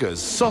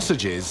burgers,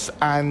 sausages,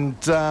 and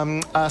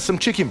some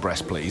chicken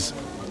breast, please?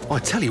 I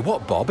tell you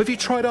what, Bob, have you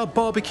tried our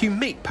barbecue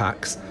meat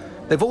packs?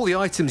 They've all the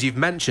items you've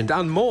mentioned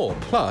and more.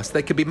 Plus,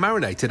 they can be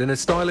marinated in a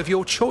style of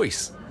your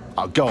choice.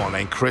 Oh, go on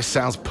then, Chris.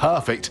 Sounds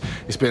perfect.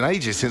 It's been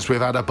ages since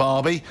we've had a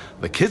barbie.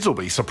 The kids will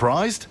be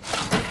surprised.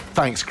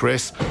 Thanks,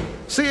 Chris.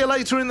 See you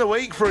later in the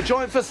week for a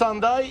joint for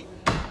Sunday.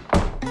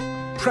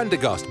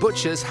 Prendergast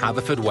Butchers,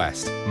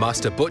 Haverfordwest.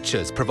 Master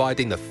Butchers,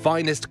 providing the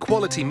finest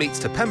quality meats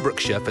to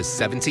Pembrokeshire for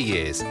 70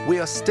 years. We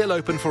are still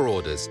open for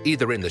orders,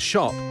 either in the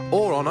shop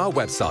or on our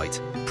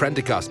website,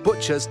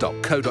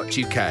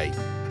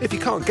 prendergastbutchers.co.uk. If you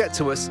can't get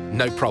to us,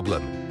 no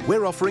problem.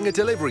 We're offering a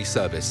delivery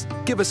service.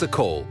 Give us a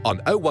call on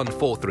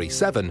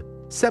 01437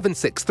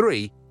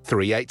 763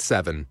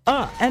 387.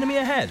 Ah, enemy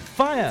ahead.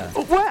 Fire.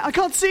 Oh, where? I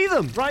can't see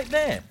them. Right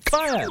there.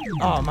 Fire.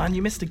 Oh, man,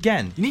 you missed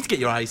again. You need to get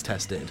your eyes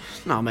tested.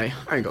 Nah, mate,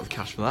 I ain't got the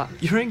cash for that.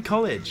 You're in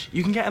college.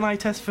 You can get an eye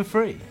test for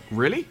free.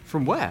 Really?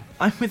 From where?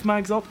 I'm with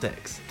Mags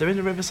Optics. They're in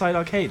the Riverside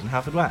Arcade in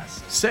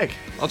Haverfordwest. Sick.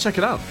 I'll check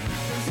it out.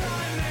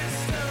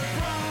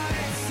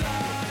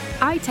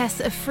 Eye tests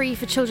are free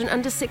for children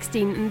under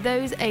 16 and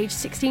those aged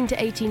 16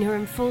 to 18 who are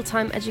in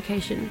full-time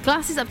education.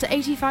 Glasses up to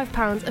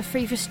 £85 are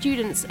free for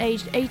students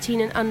aged 18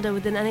 and under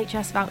with an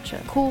NHS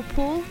voucher. Call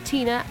Paul,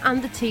 Tina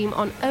and the team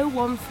on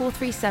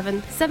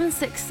 01437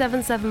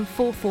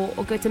 767744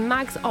 or go to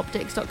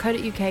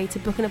magsoptics.co.uk to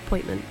book an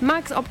appointment.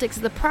 Mags Optics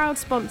are the proud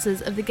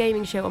sponsors of the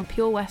gaming show on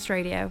Pure West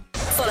Radio.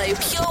 Follow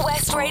Pure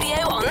West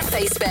Radio on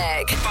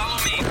Facebook. Follow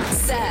me.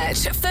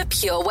 Search for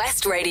Pure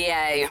West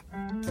Radio.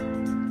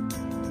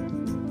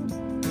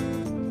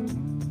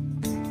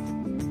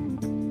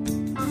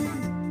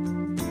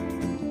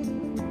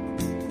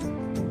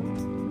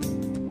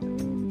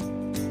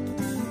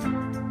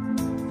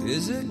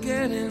 Is it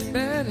getting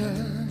better?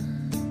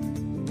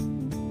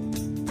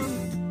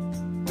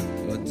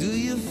 Or do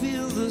you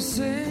feel the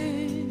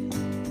same?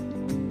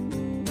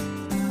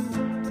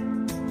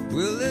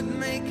 Will it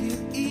make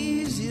it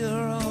easier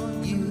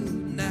on you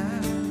now?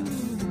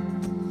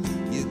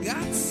 You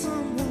got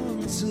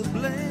someone to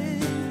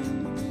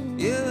blame.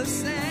 You're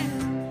sad.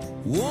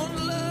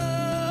 One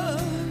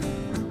love,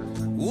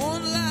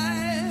 one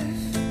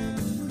life.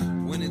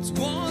 When it's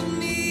one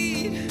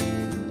need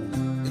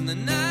in the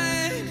night.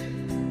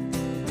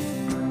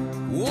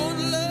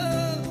 One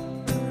love,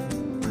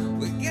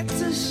 we get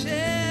to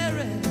share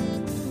it.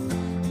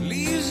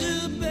 Leaves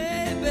you,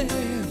 baby,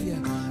 if you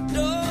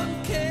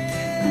don't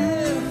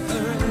care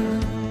for it.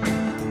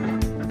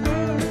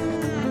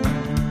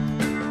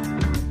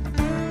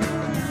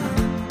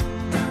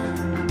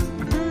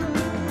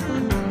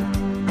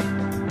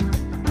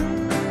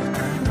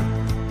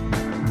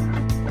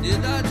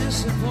 Did I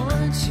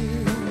disappoint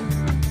you?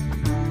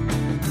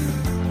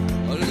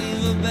 Or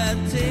leave a bad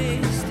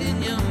taste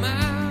in your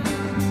mouth?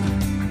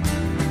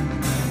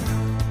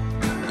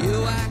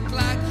 You act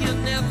like you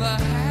never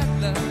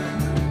had love,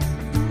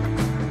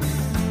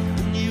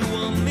 and you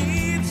want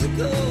me to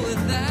go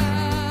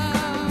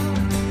without.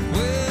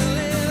 Well,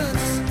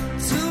 it's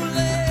too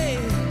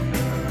late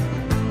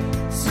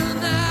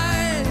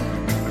tonight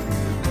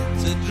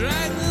to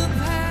drag the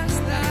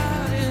past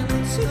out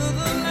into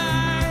the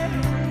light.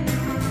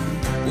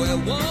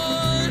 We're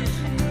one,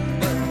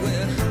 but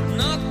we're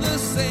not the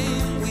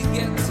same. We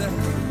get to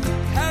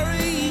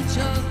carry each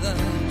other,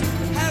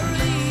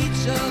 carry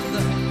each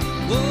other.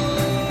 Whoa.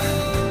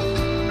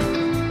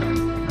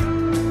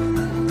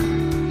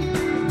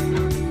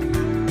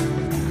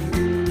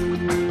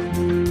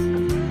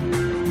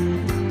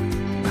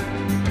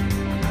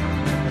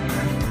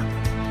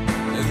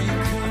 Have you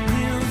come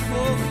here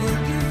for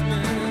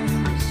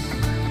forgiveness?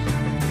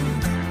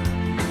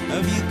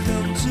 Have you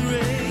come to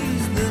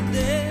raise the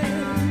dead?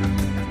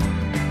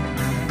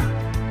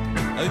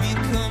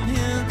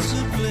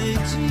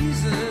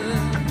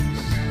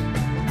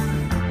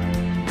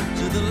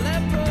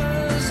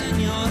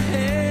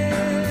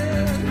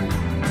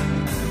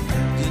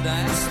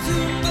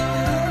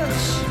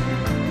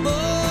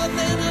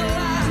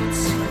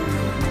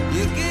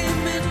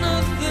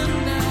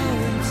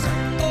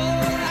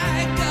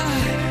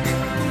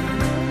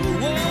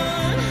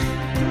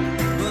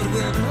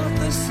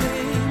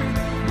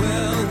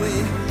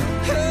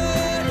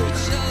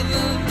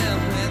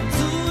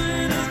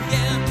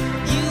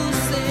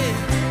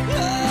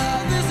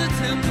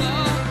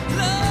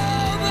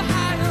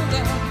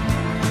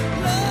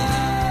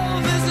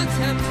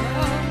 tempo.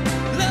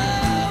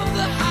 Love,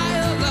 the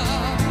higher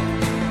love.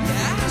 You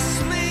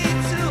asked me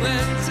to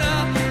enter,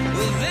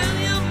 well then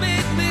you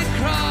made me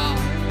crawl.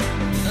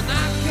 And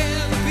I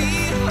can't be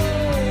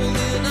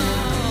holding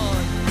on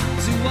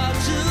to what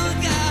you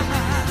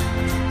got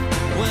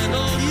when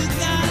all you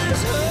got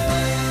is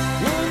hurt.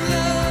 One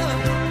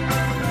love,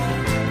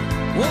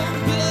 one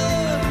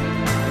blood,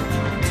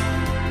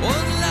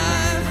 one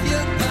life. You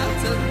got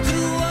to do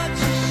what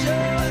you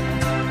should.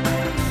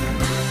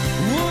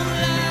 One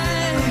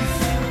life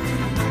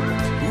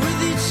with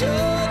each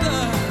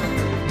other,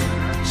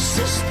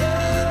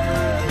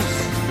 sisters,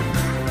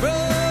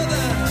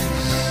 brothers.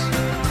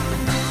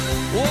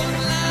 One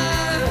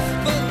life,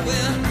 but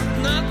we're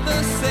not the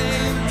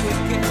same. We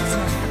get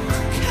to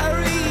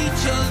carry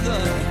each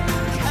other,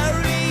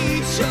 carry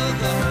each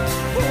other.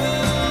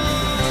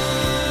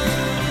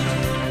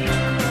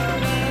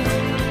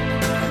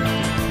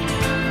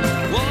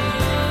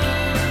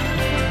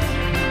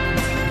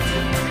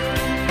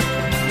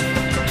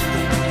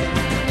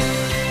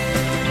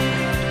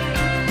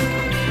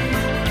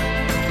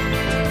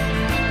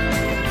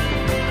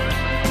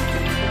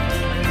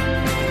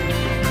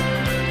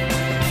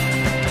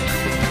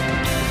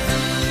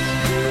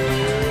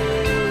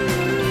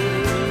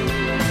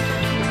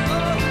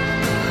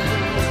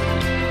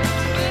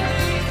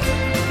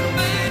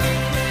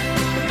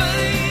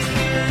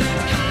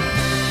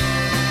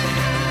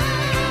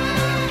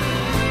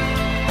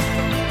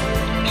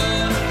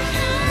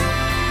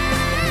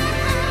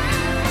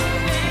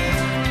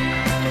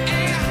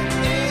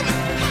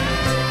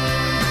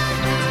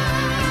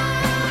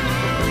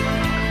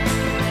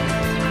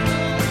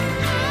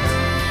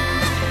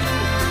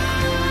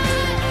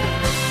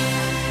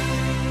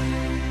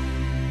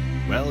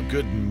 Well,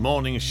 good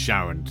morning,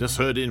 Sharon. Just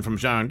heard in from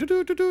Sharon.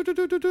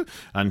 Do-do-do-do-do-do-do.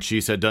 And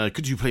she said,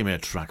 could you play me a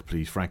track,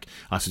 please, Frank?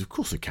 I said, of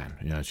course I can.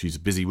 Yeah, she's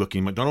busy working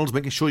at McDonald's,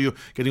 making sure you're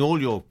getting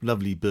all your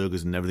lovely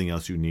burgers and everything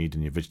else you need,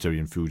 and your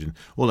vegetarian food and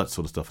all that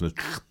sort of stuff, and the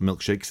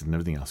milkshakes and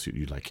everything else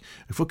you like.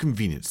 For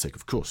convenience sake,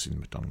 of course, in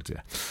McDonald's,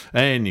 yeah.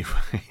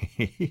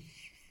 Anyway...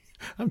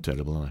 I'm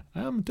terrible, aren't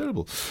I? I'm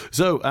terrible.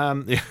 So,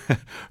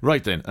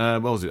 right then,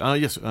 what was it?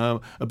 Yes, a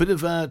bit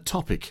of a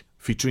topic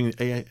featuring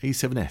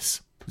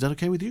A7S. Is that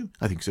okay with you?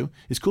 I think so.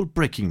 It's called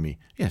Breaking Me.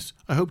 Yes,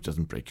 I hope it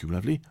doesn't break you,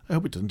 lovely. I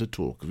hope it doesn't at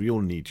all, because we all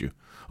need you.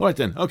 All right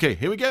then, okay,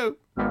 here we go.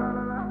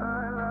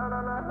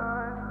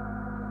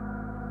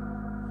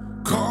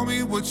 Call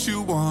me what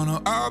you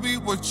wanna, I'll be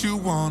what you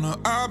wanna.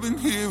 I've been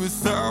here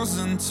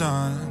 1,000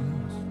 times.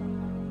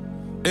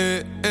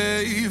 Hey,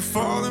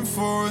 falling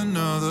for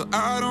another,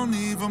 I don't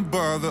even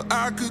bother.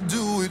 I could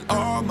do it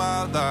all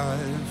my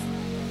life.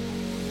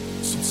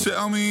 So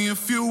tell me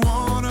if you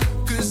wanna,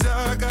 cause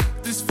I got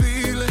this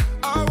feeling.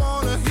 I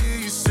wanna hear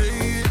you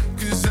say it,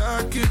 cause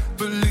I can't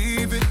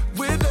believe it.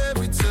 With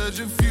every touch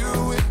of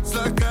you, it's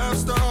like I've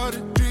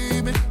started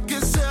dreaming.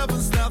 Guess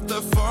heaven's not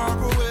that far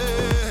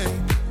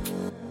away.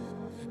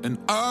 And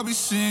I'll be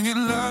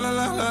singing la la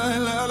la la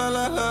la la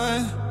la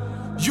la.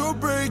 You're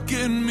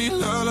breaking me,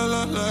 la la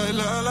la la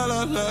la la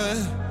la la.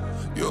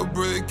 You're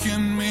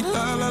breaking me,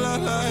 la la la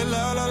la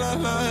la la la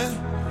la.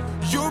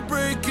 You're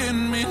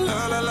breaking me,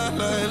 la la la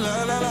la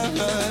la la la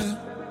la.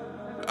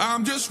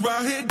 I'm just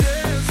right here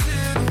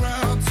dancing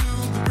around to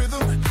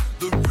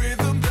the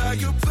rhythm that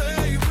you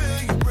play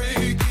when you're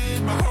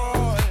breaking my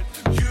heart.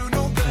 You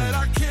know that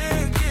I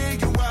can't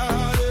get you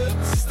out of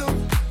the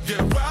system.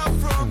 Yeah, right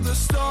from the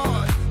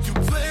start, you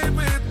played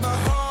with my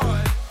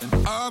heart,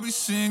 and I'll be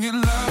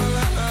singing la la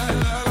la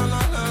la la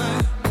la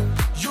la.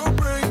 You're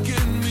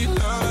breaking me,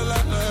 la la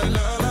la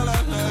la la la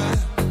la.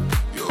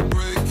 You're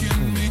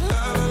breaking me,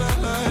 la la la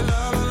la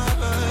la la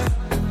la.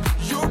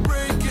 You're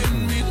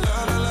breaking me, la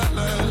la la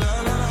la la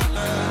la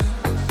la.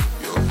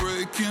 You're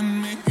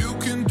breaking me. You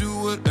can do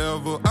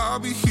whatever. I'll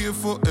be here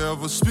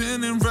forever,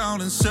 spinning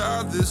round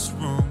inside this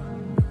room.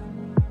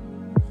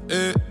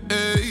 Hey,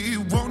 hey,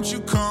 won't you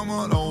come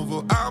on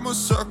over? I'm a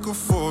sucker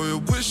for you,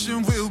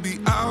 wishing we'll be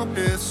out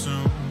here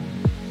soon.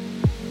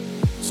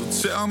 So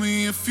tell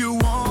me if you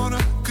wanna,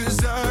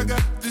 cause I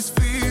got this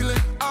feeling.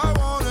 I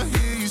wanna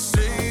hear you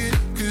say it,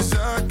 cause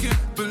I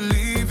can't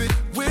believe it.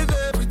 With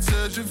every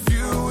touch of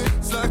you,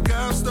 it's like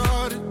I've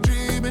started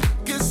dreaming.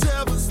 Guess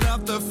heaven's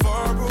not that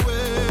far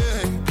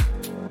away.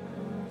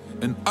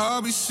 And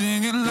I'll be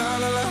singing la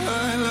la la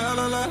la la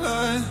la la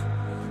la.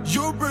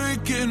 You're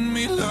breaking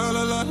me, la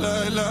la la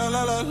la la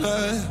la la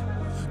la.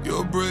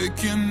 You're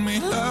breaking me,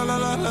 la la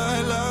la la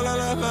la la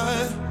la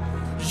la.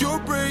 You're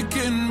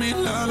breaking me,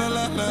 la la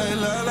la la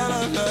la la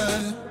la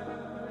la.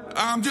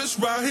 I'm just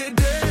right here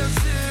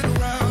dancing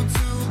around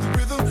to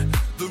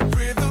the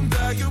rhythm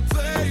that you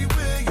play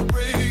when you're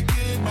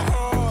breaking my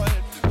heart.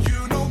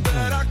 You know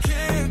that I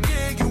can't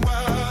get you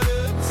out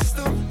of the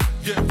system.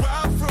 Yeah,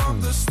 right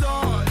from the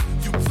start,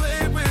 you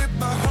played with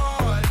my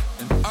heart,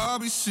 and I'll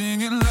be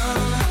singing la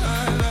la la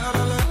la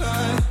la la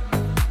la.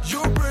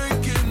 You're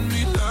breaking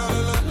me, la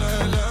la la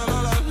la la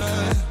la la.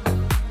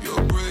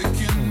 You're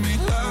breaking me,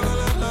 la la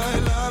la la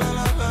la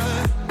la la.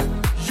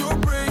 You're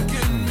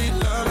breaking me,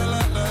 la la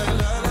la la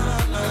la la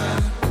la.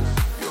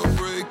 You're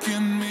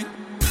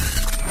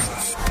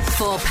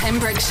For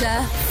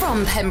Pembrokeshire,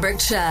 from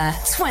Pembrokeshire,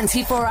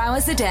 24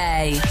 hours a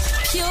day.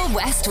 Pure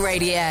West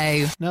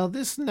Radio. Now,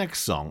 this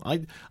next song,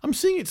 I'm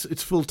seeing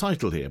its full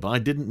title here, but I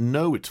didn't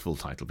know its full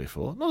title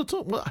before. Not at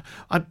all. Well,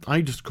 I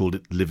just called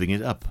it Living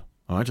It Up.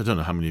 All right, I don't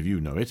know how many of you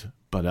know it,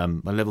 but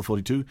my Level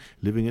 42,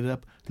 Living It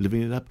Up,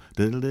 Living It Up.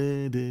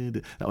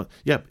 That one,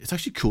 yeah, it's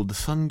actually called The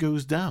Sun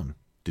Goes Down.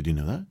 Did you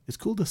know that? It's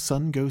called The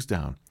Sun Goes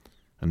Down.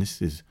 And this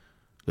is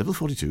Level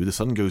 42, The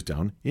Sun Goes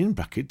Down, in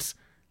brackets,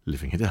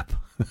 Living It Up.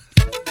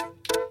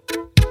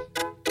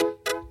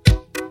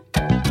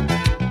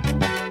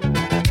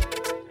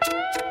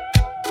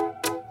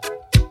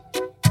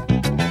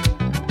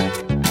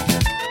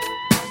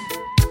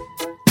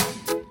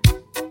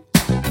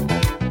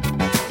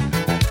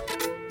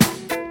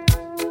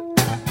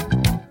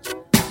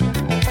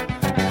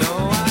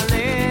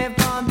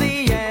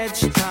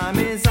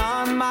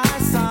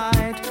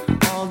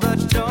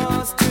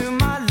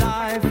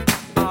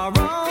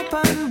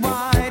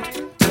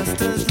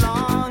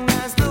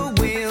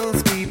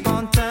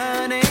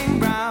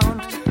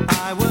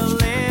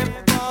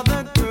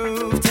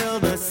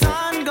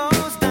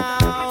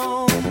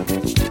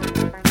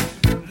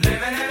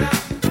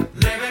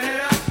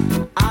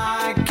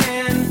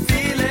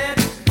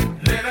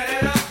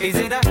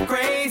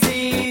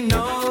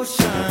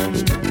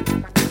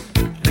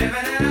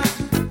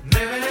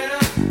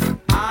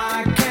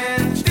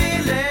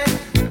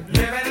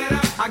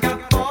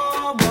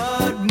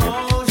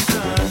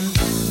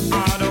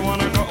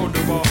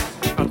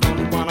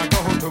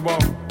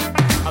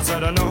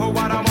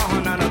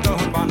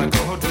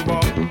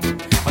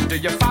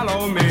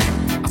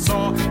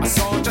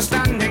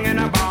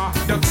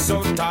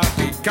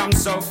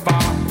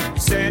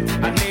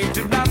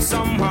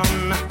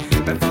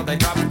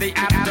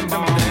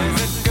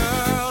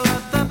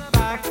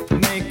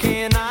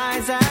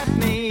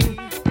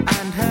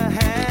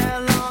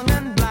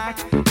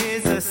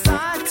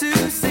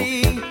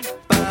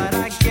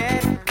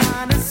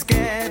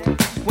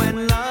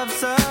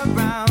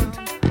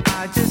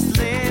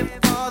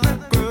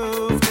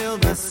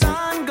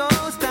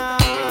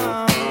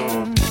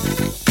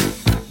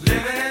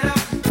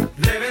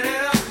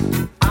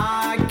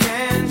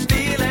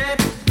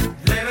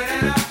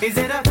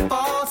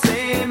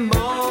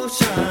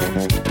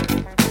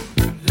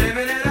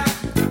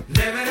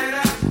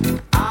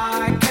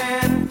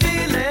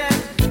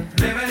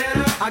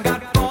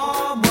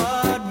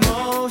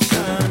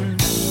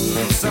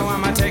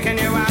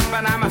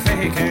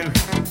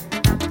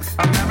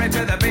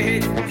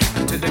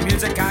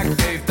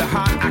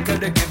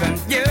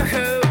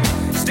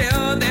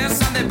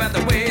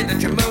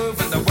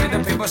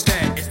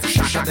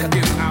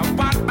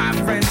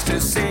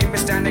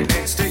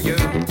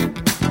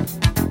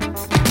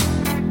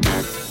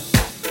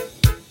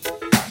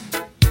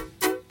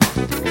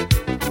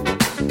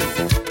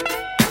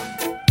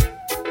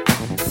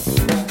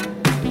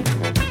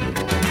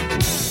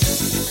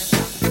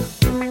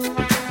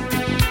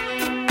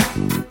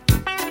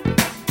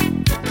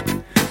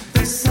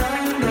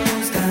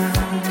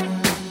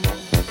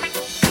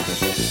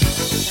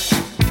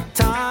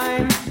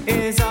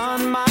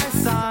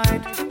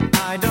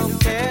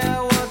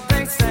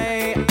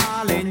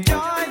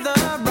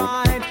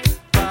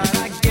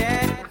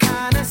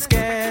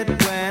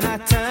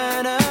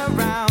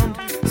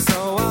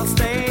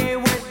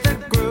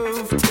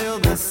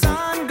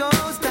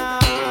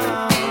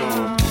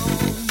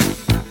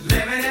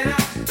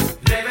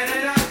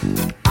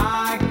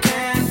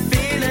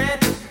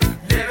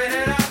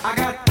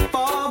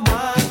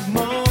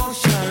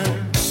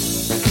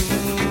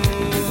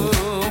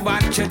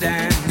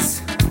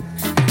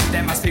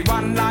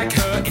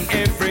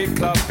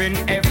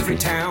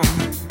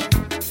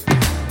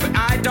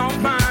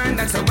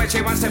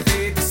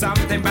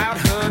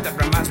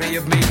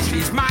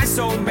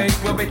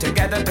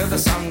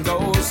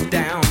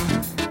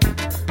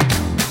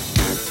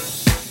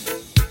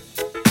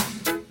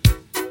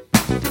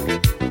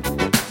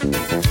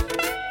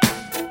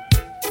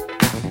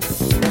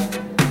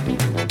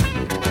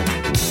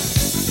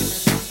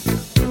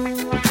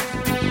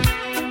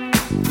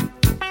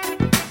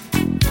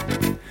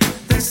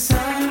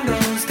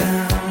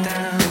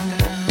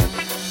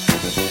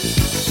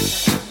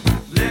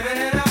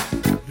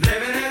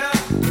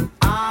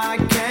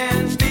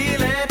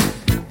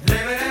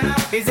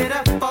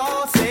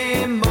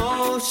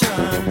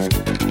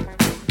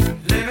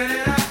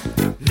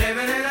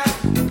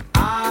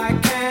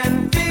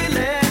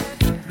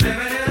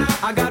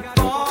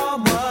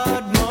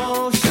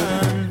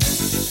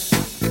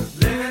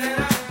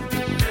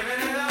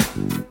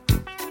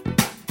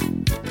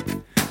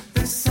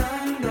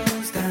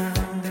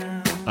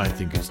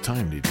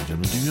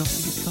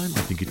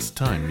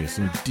 Yes,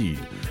 indeed.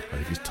 I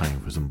think it's time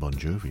for some Bon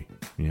Jovi.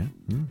 Yeah?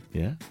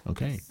 Yeah?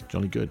 Okay.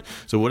 Jolly good.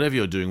 So whatever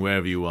you're doing,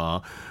 wherever you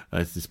are,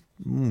 it's this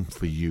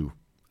for you.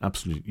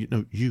 Absolutely.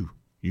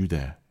 You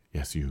there.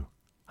 Yes, you.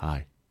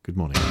 Hi. Good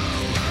morning.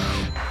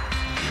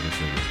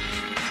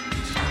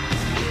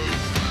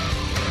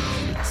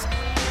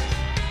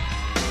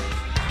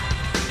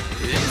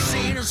 This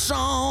ain't a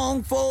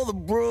song for the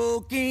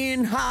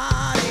broken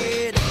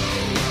hearted.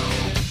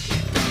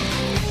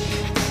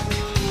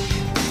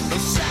 A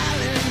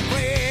silent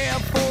prayer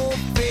for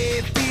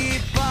faith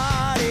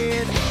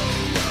departed.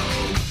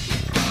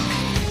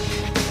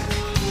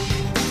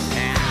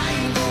 And I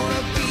ain't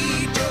gonna be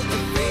just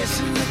a face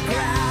in the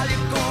crowd.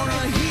 You're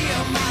gonna hear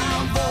my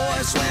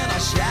voice when I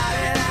shout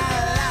it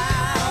out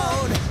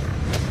loud.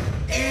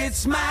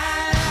 It's my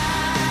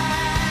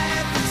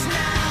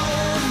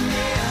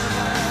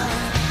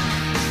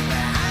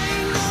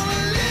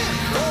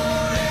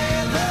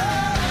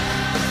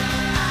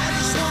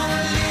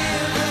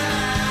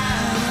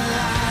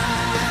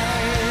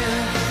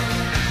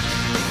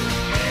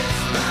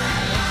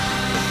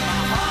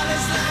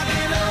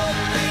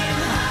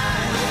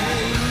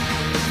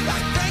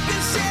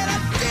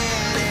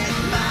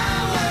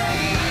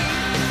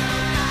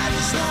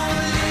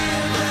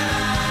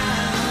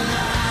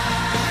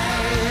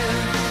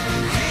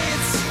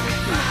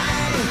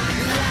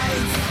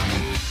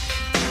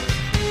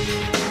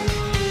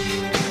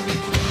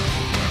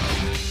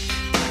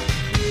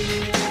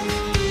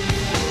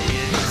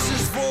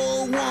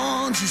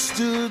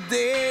stood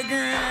their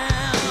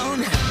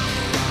ground.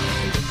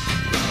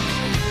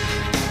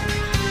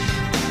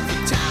 For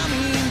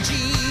Tommy and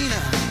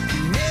Gina,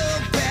 never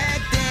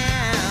back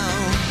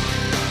down.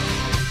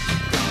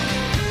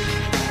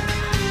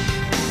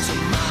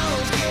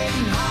 Tomorrow's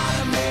getting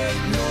harder,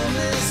 make no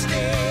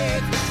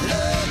mistake.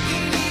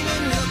 Looking,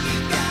 even look, you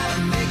gotta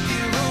make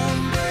your own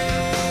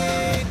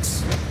breaks.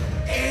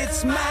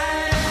 It's my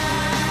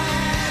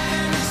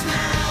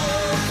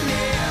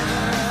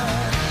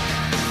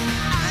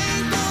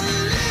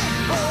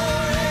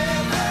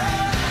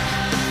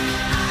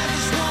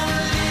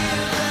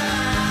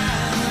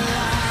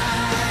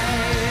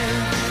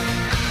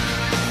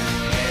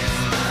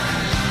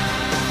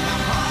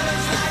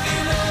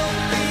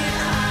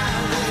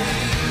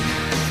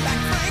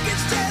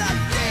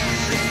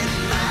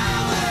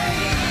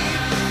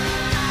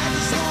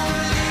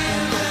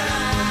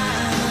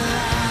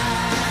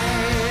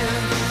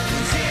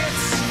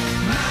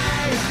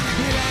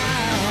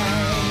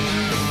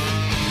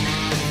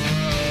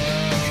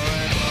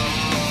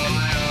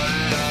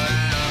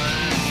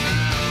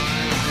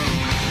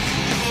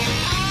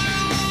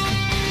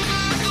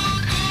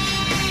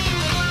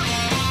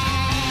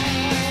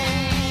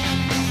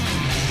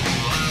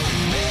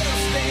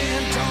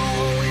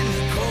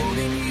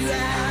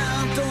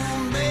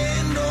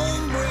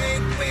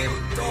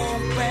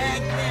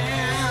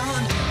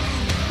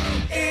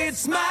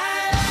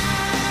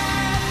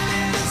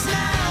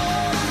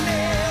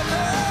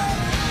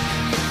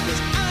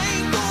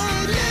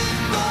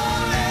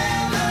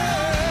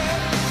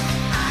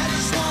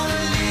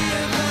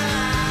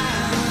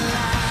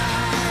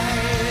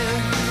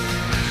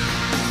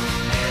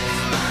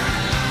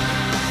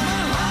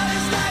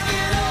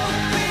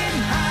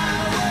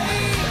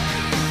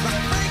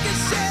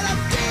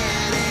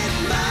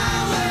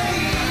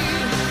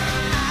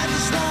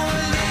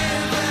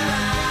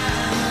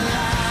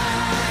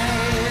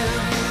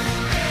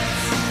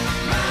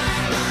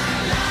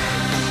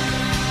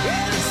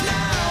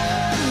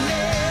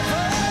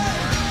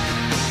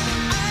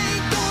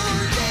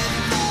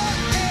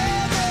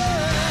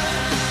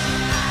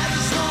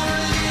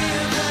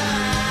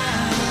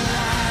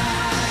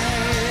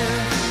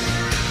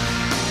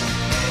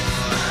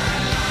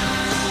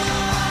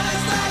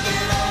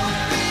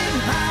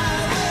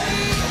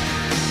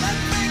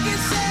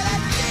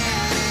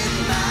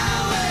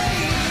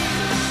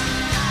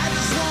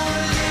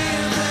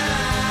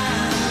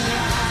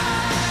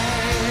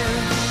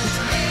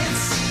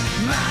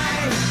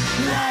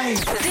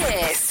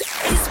This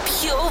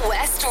is Pure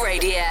West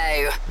Radio.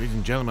 Ladies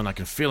and gentlemen, I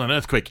can feel an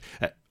earthquake.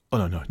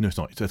 No, it's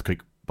not. It's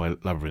Earthquake by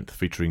Labyrinth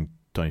featuring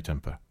Tiny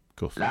Temper. Of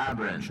course.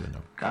 Labyrinth, Sure, no.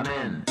 come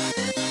in.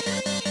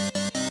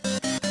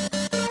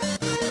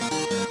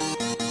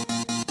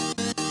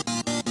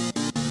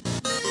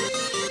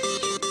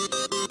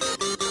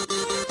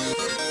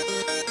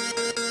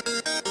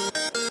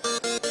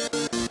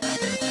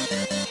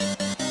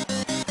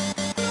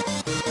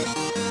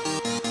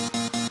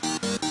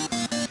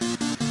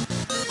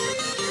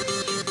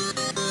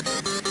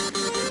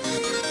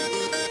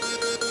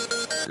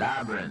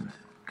 Labyrinth,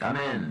 come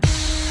in.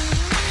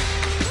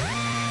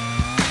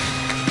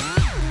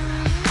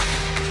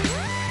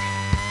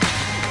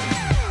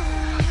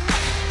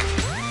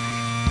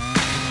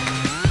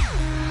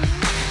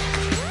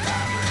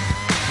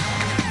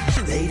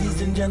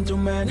 Ladies and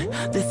gentlemen,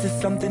 this is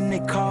something they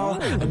call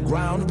a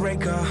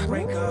groundbreaker.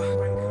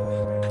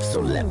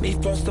 So let me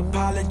first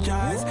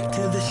apologize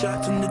to the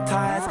shirts and the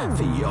ties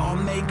for your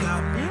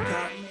makeup.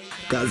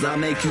 Cause I'll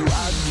make you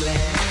ugly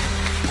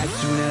as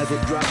soon as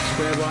it drops.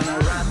 We're on a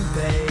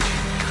rampage,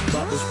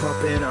 bubbles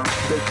popping up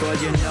before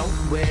you know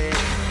it.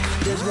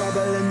 There's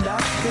rubble and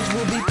dust, cause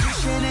we'll be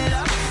pushing it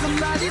up.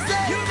 Somebody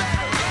say, you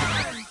better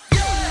run,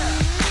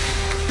 yeah.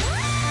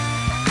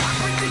 I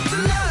predict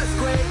an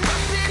earthquake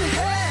up in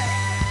here,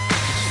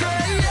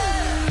 say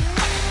yeah.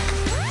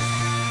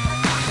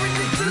 I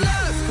predict an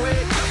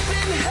earthquake up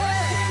in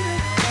here,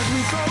 cause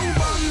we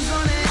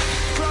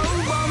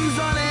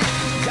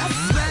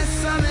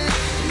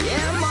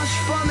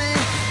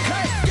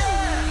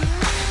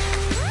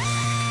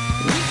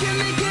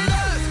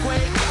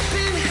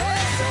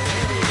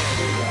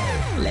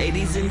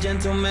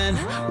gentlemen,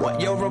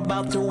 what you're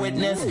about to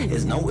witness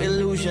is no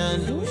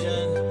illusion.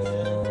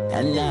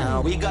 And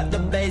now we got the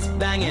bass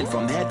banging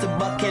from here to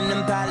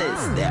Buckingham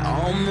Palace. They're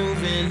all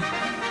moving.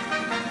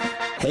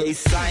 Hey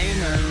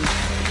Simon,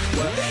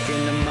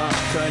 working them up,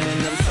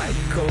 turning them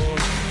psycho.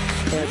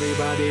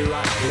 Everybody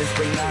rock, let's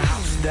bring the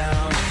house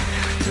down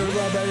to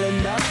rubble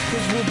enough,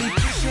 cause we'll be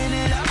pushing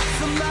it up.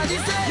 Somebody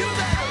say you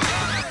better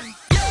run.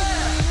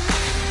 Yeah!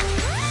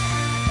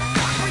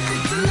 I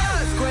predict an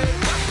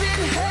earthquake up in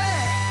here.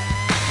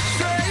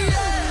 Say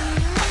yeah!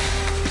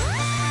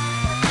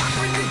 I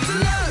predict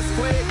an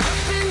earthquake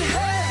up in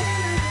here.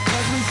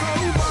 Cause we throw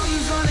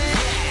bombs on it,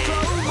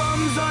 throw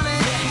bombs on it.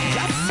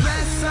 Just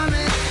mess on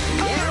it,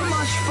 yeah,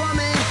 mush from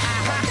it.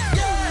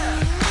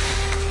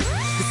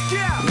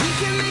 Yeah! We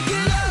can make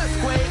an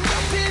earthquake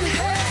up in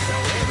here. So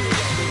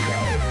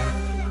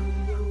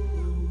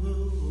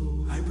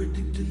I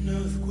predict an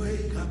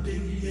earthquake up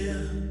in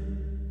here.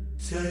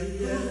 Say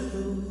yeah.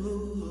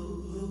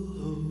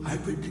 I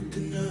predict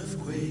an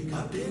earthquake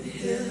up in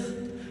here.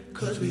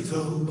 Cause we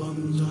throw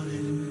bombs on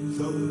it,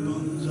 throw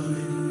bombs on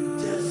it.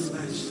 Just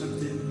smash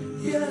something,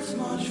 yes,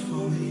 march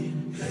for me.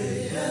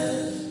 Hey,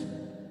 yes.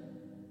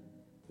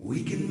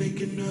 We can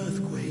make an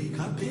earthquake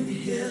up in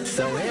here.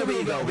 So here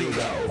we go, we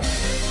go.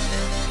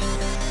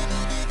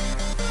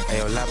 Hey,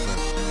 yo, Labman.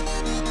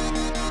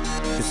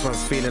 This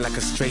one's feeling like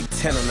a straight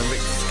 10 on the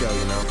Richter scale,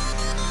 you know?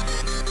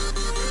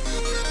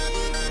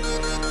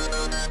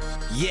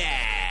 Yeah!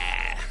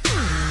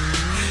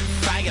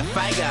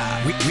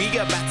 Fire. We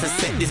about to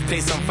set this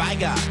place on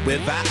fire.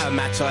 Without a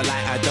match or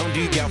lighter, don't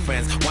do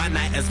girlfriends. One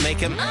nighters make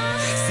them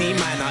C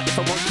minor. If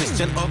I want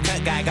Christian or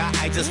Kurt Geiger,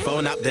 I just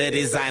phone up the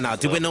designer.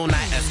 Doing all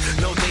nighters,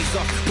 no days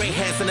off. Grey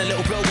hairs and a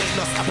little bit of weight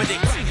loss. I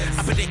predict.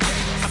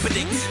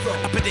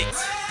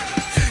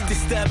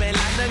 Disturbing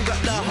London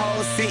got the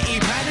whole city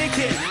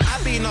panicking. I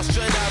be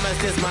Nostradamus,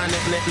 this my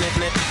nip.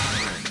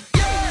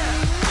 Yeah!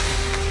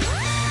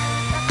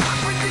 I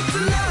predict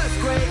an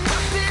earthquake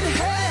up in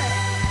here.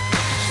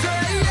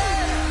 Say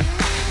yeah!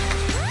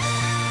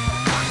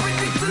 I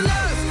predict an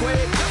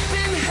earthquake up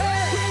in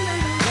here.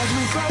 Cause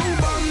we throw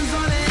bombs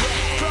on it,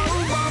 throw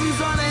bombs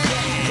on it.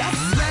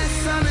 Just mess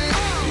on it,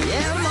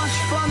 yeah, mush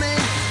from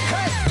it.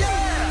 Hey,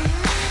 yeah!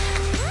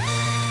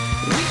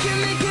 We can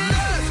make an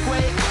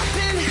earthquake up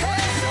in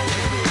here.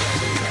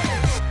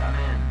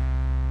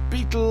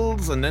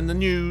 Beatles, and then the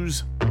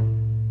news.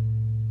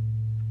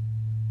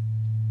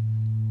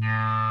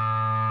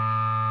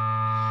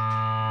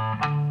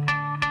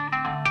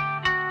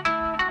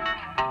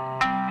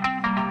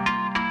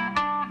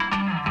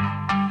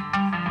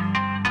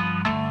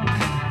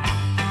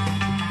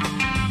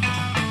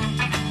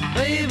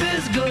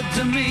 Baby's good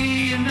to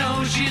me, you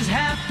know she's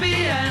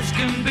happy as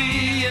can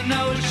be, you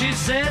know she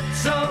said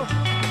so.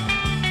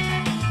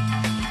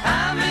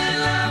 I'm in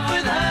love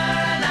with her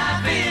and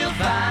I feel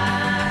fine.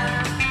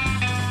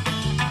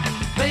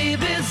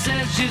 Baby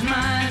says she's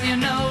mine, you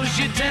know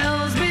she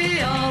tells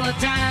me all the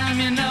time,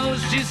 you know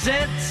she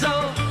said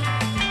so.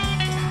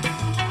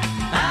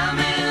 I'm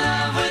in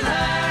love with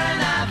her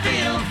and I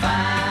feel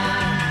fine.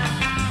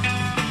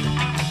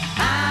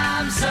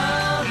 I'm so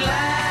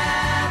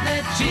glad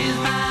that she's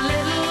my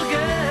little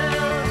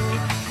girl.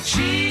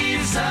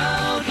 She's so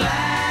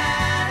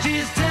glad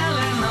she's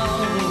telling the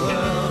whole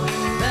world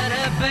that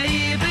her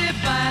baby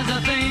buys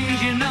her things,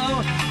 you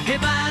know. He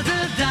buys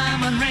her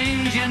diamond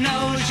rings, you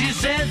know she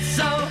said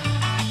so.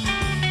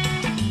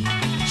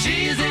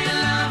 She's in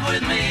love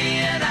with me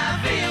and I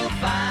feel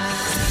fine.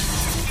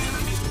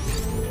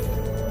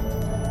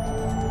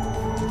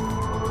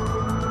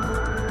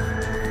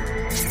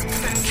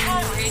 From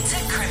Carew to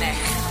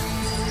Crinock.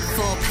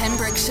 For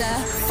Pembrokeshire,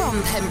 from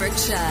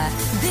Pembrokeshire,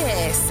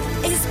 this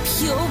is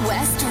Pure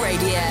West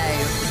Radio.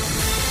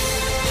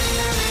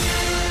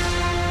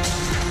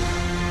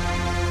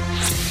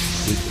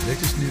 With the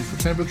latest news for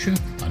Pembrokeshire,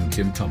 I'm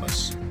Kim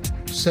Thomas.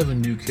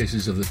 7 new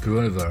cases of the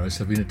coronavirus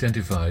have been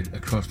identified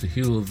across the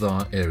Hywel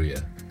Dda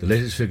area. The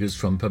latest figures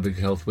from Public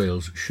Health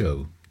Wales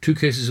show 2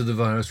 cases of the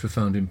virus were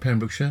found in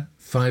Pembrokeshire,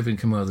 5 in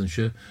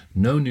Carmarthenshire.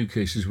 No new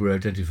cases were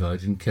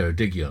identified in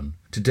Ceredigion.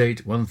 To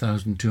date,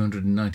 1,290